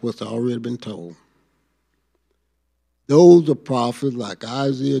retell what's already been told. Those are prophets like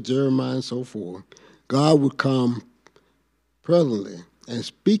Isaiah, Jeremiah, and so forth. God would come presently and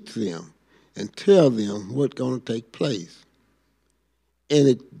speak to them and tell them what's going to take place. And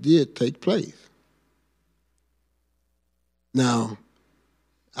it did take place. Now,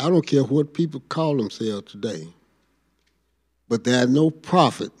 I don't care what people call themselves today, but there are no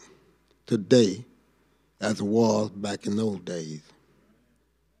prophet today as there was back in those days.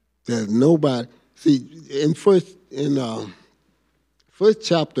 There's nobody. See, in first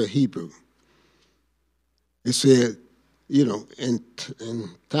chapter of Hebrew, it said, in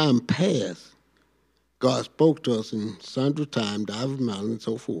time past, God spoke to us in sundry time, divers manners, and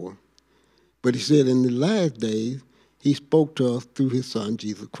so forth. But he said in the last days, he spoke to us through his son,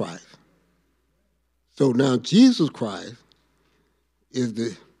 Jesus Christ. So now Jesus Christ is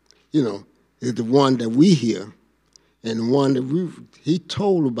the one that we hear, and the one that he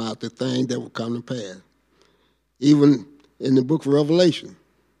told about the thing that would come to pass. Even in the book of Revelation,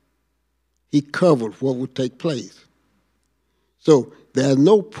 he covered what would take place. So there's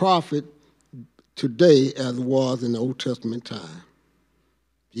no prophet today as it was in the Old Testament time.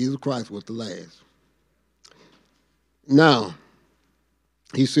 Jesus Christ was the last. Now,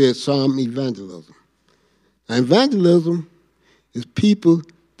 he said some evangelism. Now, evangelism is people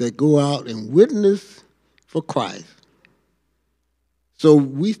that go out and witness for Christ. So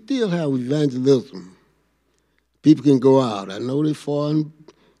we still have evangelism. People can go out. I know they're far and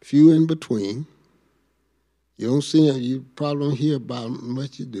few in between. You don't see them. You probably don't hear about them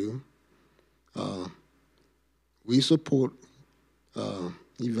much. You do. We support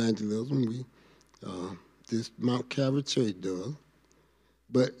evangelism. This Mount Calvary Church does.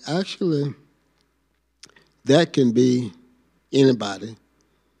 But actually, that can be anybody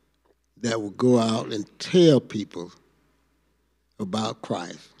that will go out and tell people about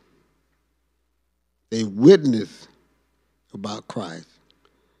Christ. They witness about Christ.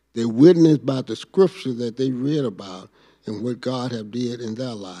 They witness about the scriptures that they read about and what God have did in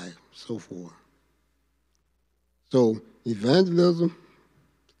their life, so forth. So evangelism,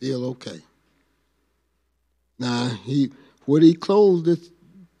 still okay. Now, he closed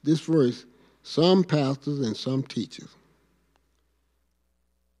this verse, some pastors and some teachers.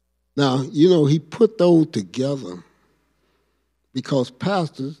 Now, he put those together because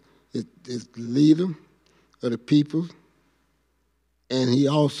pastors is the leader of the people, and he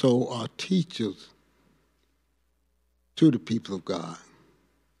also are teachers to the people of God.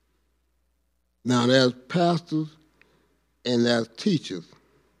 Now, there's pastors and there's teachers.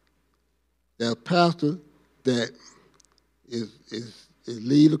 There's pastors that is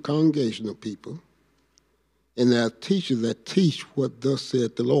lead a congregation of people, and there are teachers that teach what thus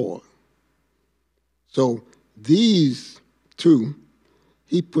said the Lord. So these two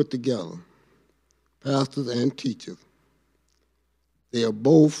he put together, pastors and teachers. They are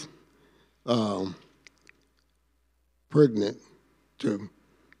both pertinent to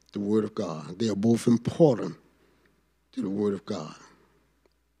the Word of God. They are both important to the Word of God.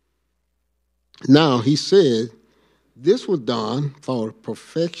 Now, he said, this was done for the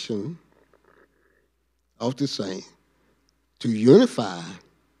perfection of the saints, to unify,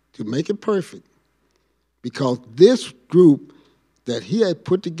 to make it perfect, because this group that he had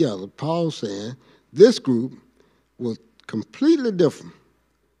put together, Paul saying, this group was completely different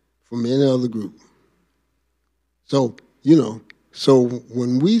from any other group. So, so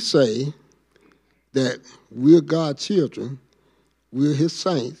when we say that we're God's children, we're his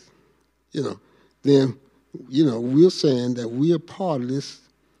saints, then, we're saying that we are part of this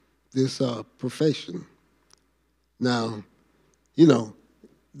profession. Now,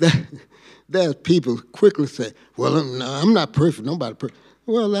 there's people quickly say, well, I'm not perfect, nobody perfect.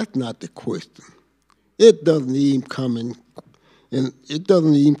 Well, that's not the question. It doesn't even come in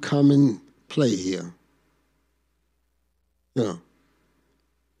play here. You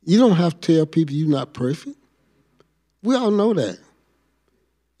don't have to tell people you're not perfect. We all know that.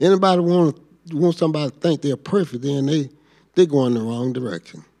 Anybody want somebody to think they're perfect, then they're going the wrong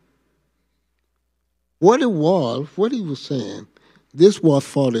direction. What he was saying, this was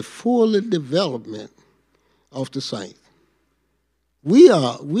for the full development of the saints. We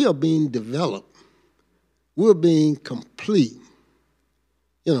are being developed. We're being complete.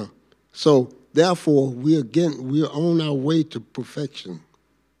 So therefore we're on our way to perfection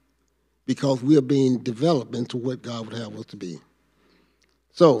because we're being developed into what God would have us to be.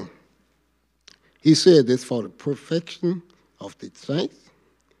 So he said this for the perfection of the saints,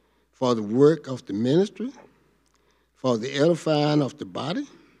 for the work of the ministry, for the edifying of the body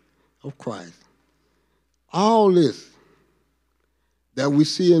of Christ. All this that we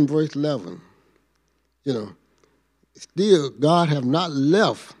see in verse 11, still God have not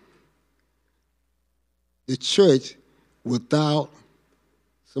left the church without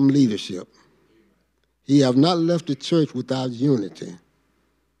some leadership. He have not left the church without unity,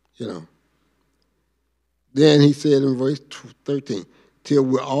 Then he said in verse 13, till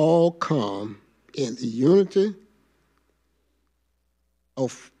we all come in the unity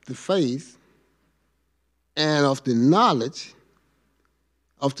of the faith and of the knowledge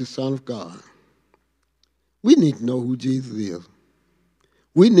of the Son of God. We need to know who Jesus is.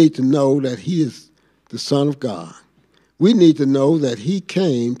 We need to know that he is the Son of God. We need to know that he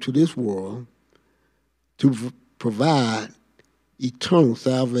came to this world to provide eternal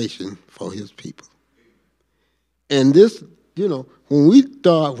salvation for his people. And this,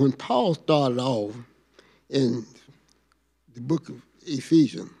 when Paul started off in the book of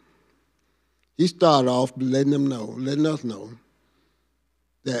Ephesians, he started off letting us know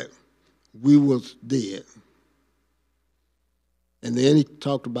that we was dead. And then he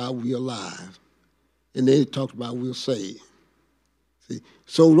talked about we alive. And then he talked about we're saved. See,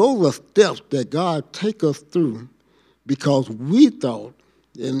 so those are steps that God take us through because we thought,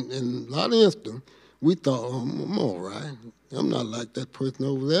 in a lot of instances, we thought, oh, I'm all right. I'm not like that person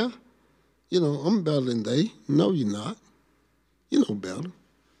over there. I'm better than they. No, you're not. You know better.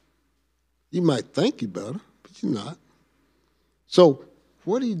 You might think you're better, but you're not. So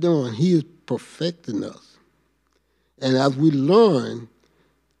what he's doing, he is perfecting us. And as we learn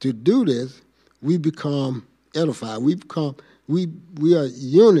to do this, we become edified. We are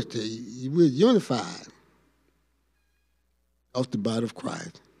unity. We're unified of the body of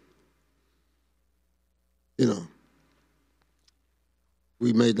Christ.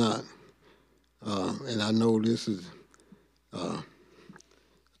 We may not, and I know this is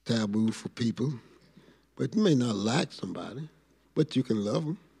taboo for people, but you may not like somebody, but you can love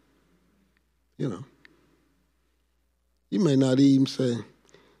them. You may not even say,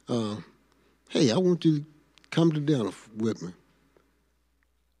 hey, I want you to come to dinner with me.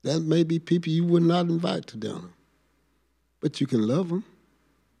 That may be people you would not invite to dinner, but you can love them.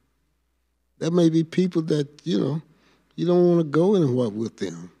 There may be people that, you don't want to go anywhere with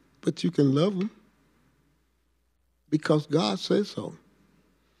them, but you can love them because God says so.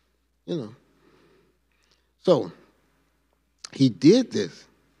 So, he did this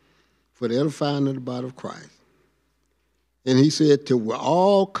for the edifying of the body of Christ. And he said, till we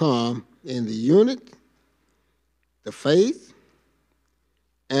all come in the unity, the faith,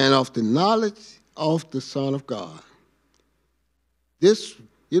 and of the knowledge of the Son of God. This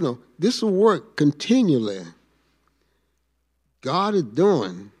will work continually. God is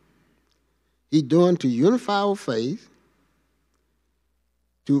doing. He's doing to unify our faith,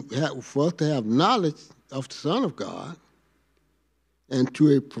 for us to have knowledge of the Son of God, and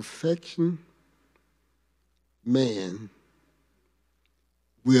to a perfection man,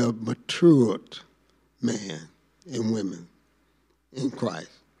 we are matured man and women in Christ.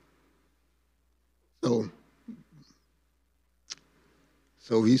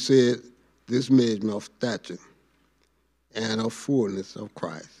 So he said, this measurement of stature and of fullness of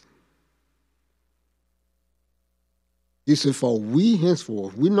Christ. He said, for we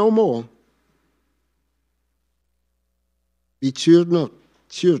henceforth, we no more be children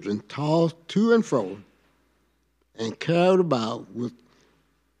tossed to and fro and carried about with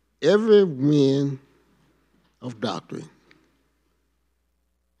every wind of doctrine.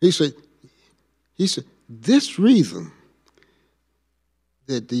 He said, this reason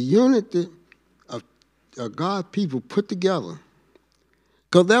that the unity of God's people put together,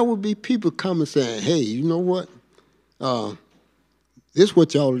 because there would be people coming saying, hey, you know what? This is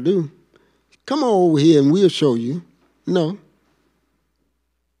what y'all do. Come on over here and we'll show you. No.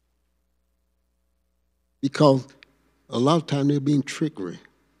 Because a lot of times they're being trickery.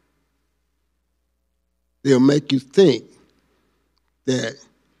 They'll make you think that,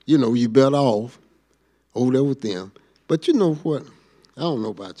 you're better off over there with them. But you know what? I don't know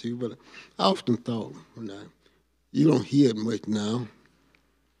about you, but I often thought, you don't hear it much now,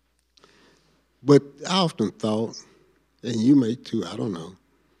 but I often thought, and you may too, I don't know,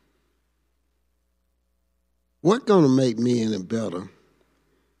 what's going to make me any better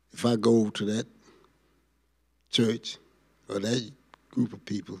if I go to that church or that group of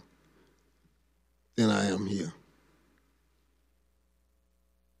people than I am here?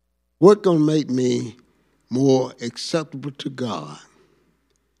 What's going to make me more acceptable to God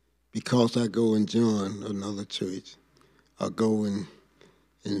because I go and join another church or go and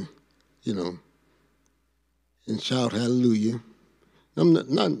shout hallelujah?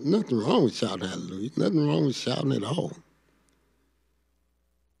 Nothing wrong with shouting hallelujah. Nothing wrong with shouting at all.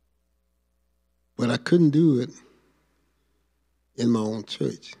 But I couldn't do it in my own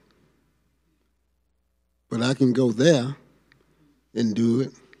church. But I can go there and do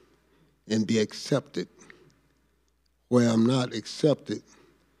it and be accepted where I'm not accepted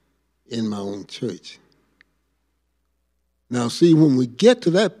in my own church. Now, see, when we get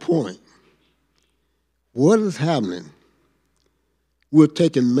to that point, what is happening? We're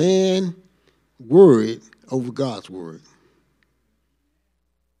taking man's word over God's word.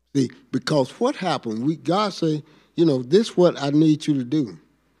 See, because what happened? God say, this is what I need you to do.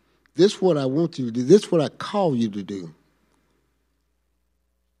 This is what I want you to do. This is what I call you to do.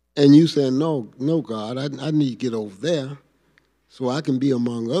 And you say, no, God, I need to get over there so I can be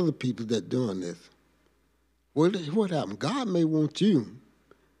among other people that are doing this. What happened? God may want you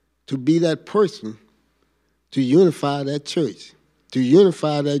to be that person to unify that church, to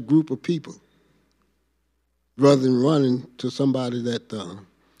unify that group of people, rather than running to somebody that,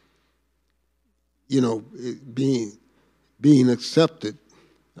 being accepted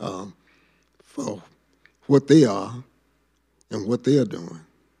for what they are and what they are doing.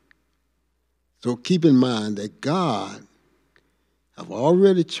 So keep in mind that God have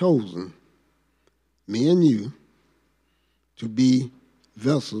already chosen me and you to be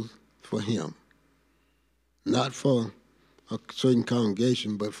vessels for him. Not for a certain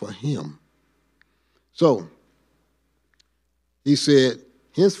congregation, but for him. So, he said,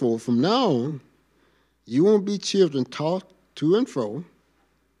 henceforth, from now on, you won't be children tossed to and fro,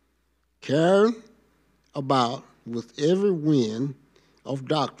 carried about with every wind of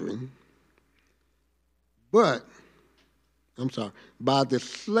doctrine, by the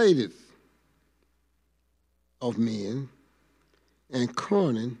sleights of men and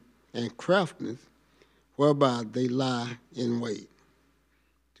cunning and craftiness, whereby they lie in wait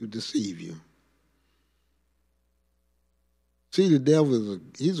to deceive you. See, the devil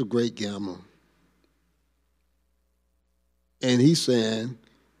he's a great gambler. And he's saying,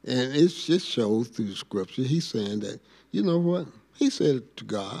 and it just shows through the scripture, he's saying that, you know what? He said it to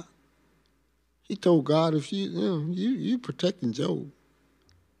God. He told God, if you protecting Job.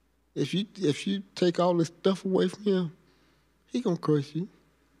 If you take all this stuff away from him, he gonna curse you.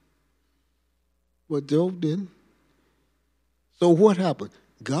 But Job didn't. So what happened?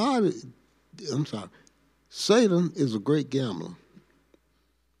 Satan is a great gambler.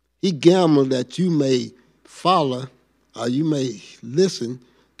 He gambled that you may follow or you may listen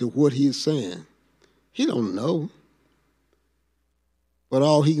to what he's saying. He don't know. But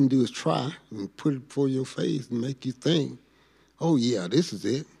all he can do is try and put it before your face and make you think, oh yeah, this is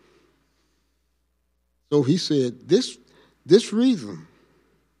it. So he said, this reason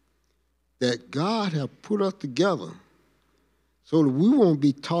that God have put us together so that we won't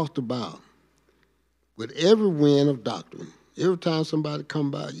be tossed about with every wind of doctrine. Every time somebody come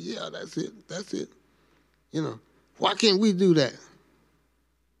by, yeah, that's it. Why can't we do that?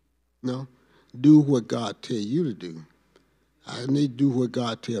 No, do what God tell you to do. I need to do what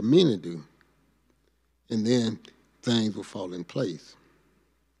God tell me to do. And then things will fall in place.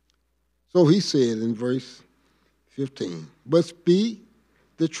 So he said in verse 15, but speak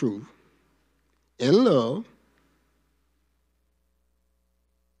the truth in love,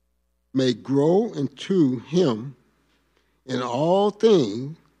 may grow into him in all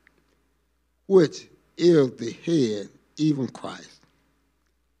things, which is the head, even Christ.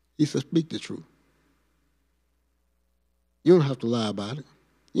 He said, speak the truth. You don't have to lie about it.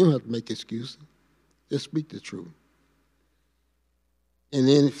 You don't have to make excuses. Just speak the truth. And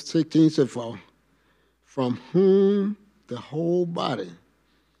then 16 said, from whom the whole body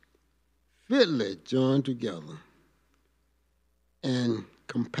fitly joined together and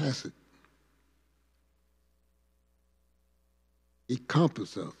compasseth,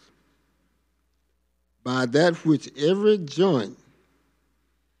 encompass us by that which every joint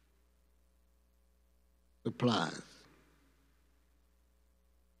supplies.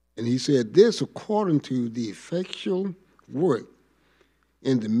 And he said, this according to the effectual work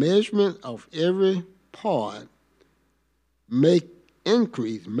in the measurement of every part, maketh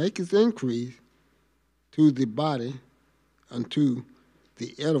increase to the body unto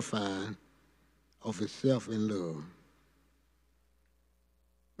the edifying of itself in love.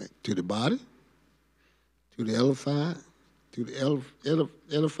 To the body, to the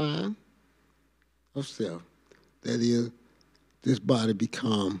edifying of self. That is, this body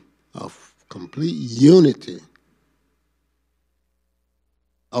become a complete unity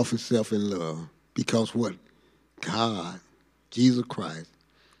of itself in love. Because what? God, Jesus Christ,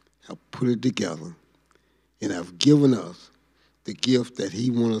 have put it together and have given us the gift that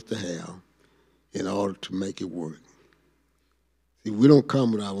he wants us to have in order to make it work. See, we don't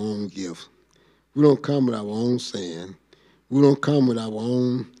come with our own gifts. We don't come with our own saying. We don't come with our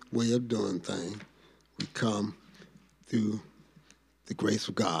own way of doing things. We come through the grace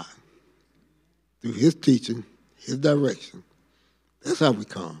of God, through his teaching, his direction. That's how we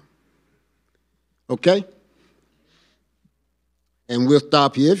come. Okay? And we'll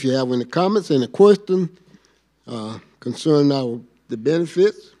stop here. If you have any comments, any questions concerning the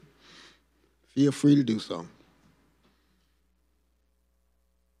benefits, feel free to do so.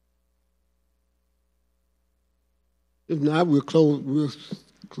 If not, we'll close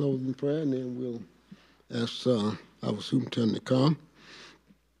in prayer, and then we'll ask our superintendent to come.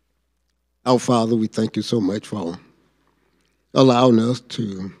 Our Father, we thank you so much for allowing us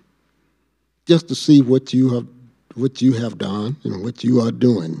to see what you have done and what you are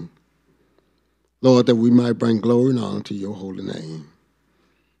doing. Lord, that we might bring glory and honor to your holy name.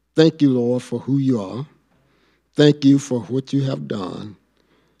 Thank you, Lord, for who you are. Thank you for what you have done.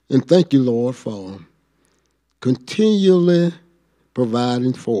 And thank you, Lord, for continually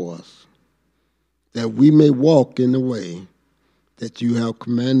providing for us, that we may walk in the way that you have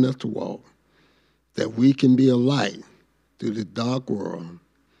commanded us to walk, that we can be a light through the dark world.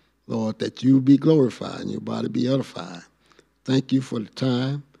 Lord, that you be glorified and your body be edified. Thank you for the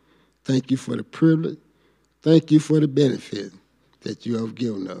time. Thank you for the privilege. Thank you for the benefit that you have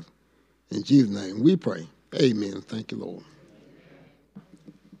given us. In Jesus' name we pray. Amen. Thank you, Lord.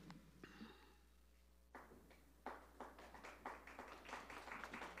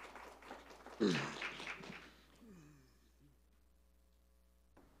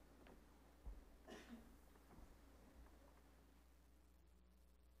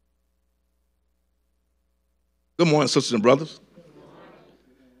 Good morning, sisters and brothers.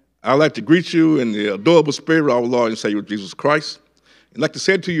 I'd like to greet you in the adorable spirit of our Lord and Savior Jesus Christ. I'd like to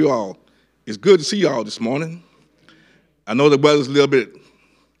say to you all, it's good to see you all this morning. I know the weather's a little bit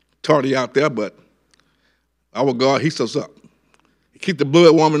tardy out there, but our God heats us up. He keeps the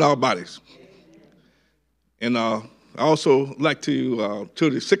blood warm in our bodies. And I also like to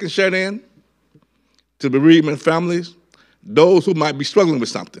the sick and shed in, to bereavement families, those who might be struggling with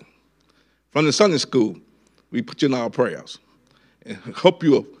something. From the Sunday school, we put you in our prayers and hope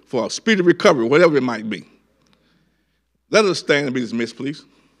you for a speedy recovery, whatever it might be. Let us stand and be dismissed, please.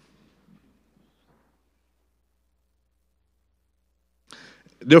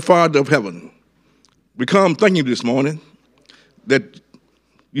 Dear Father of heaven, we come thanking you this morning that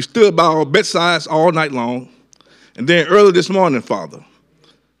you stood by our bedsides all night long, and then early this morning, Father,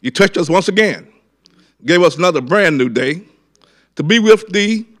 you touched us once again, gave us another brand new day to be with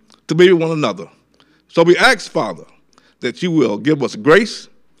thee, to be with one another. So we ask, Father, that you will give us grace,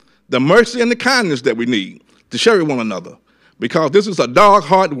 the mercy and the kindness that we need to share with one another, because this is a dark,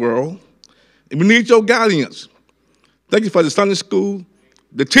 hard world, and we need your guidance. Thank you for the Sunday school,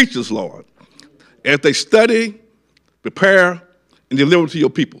 the teachers, Lord, as they study, prepare, and deliver to your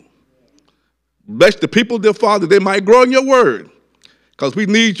people. Bless the people, dear Father, they might grow in your word, because we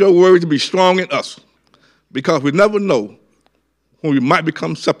need your word to be strong in us, because we never know when we might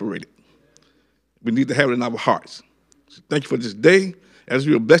become separated. We need to have it in our hearts. So thank you for this day, as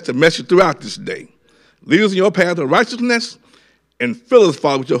we will bless the message throughout this day. Lead us in your path of righteousness, and fill us,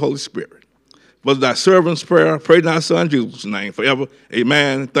 Father, with your Holy Spirit. For thy servant's prayer, pray in thy Son, Jesus' name, forever.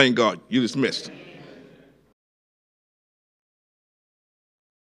 Amen. Thank God. You dismissed.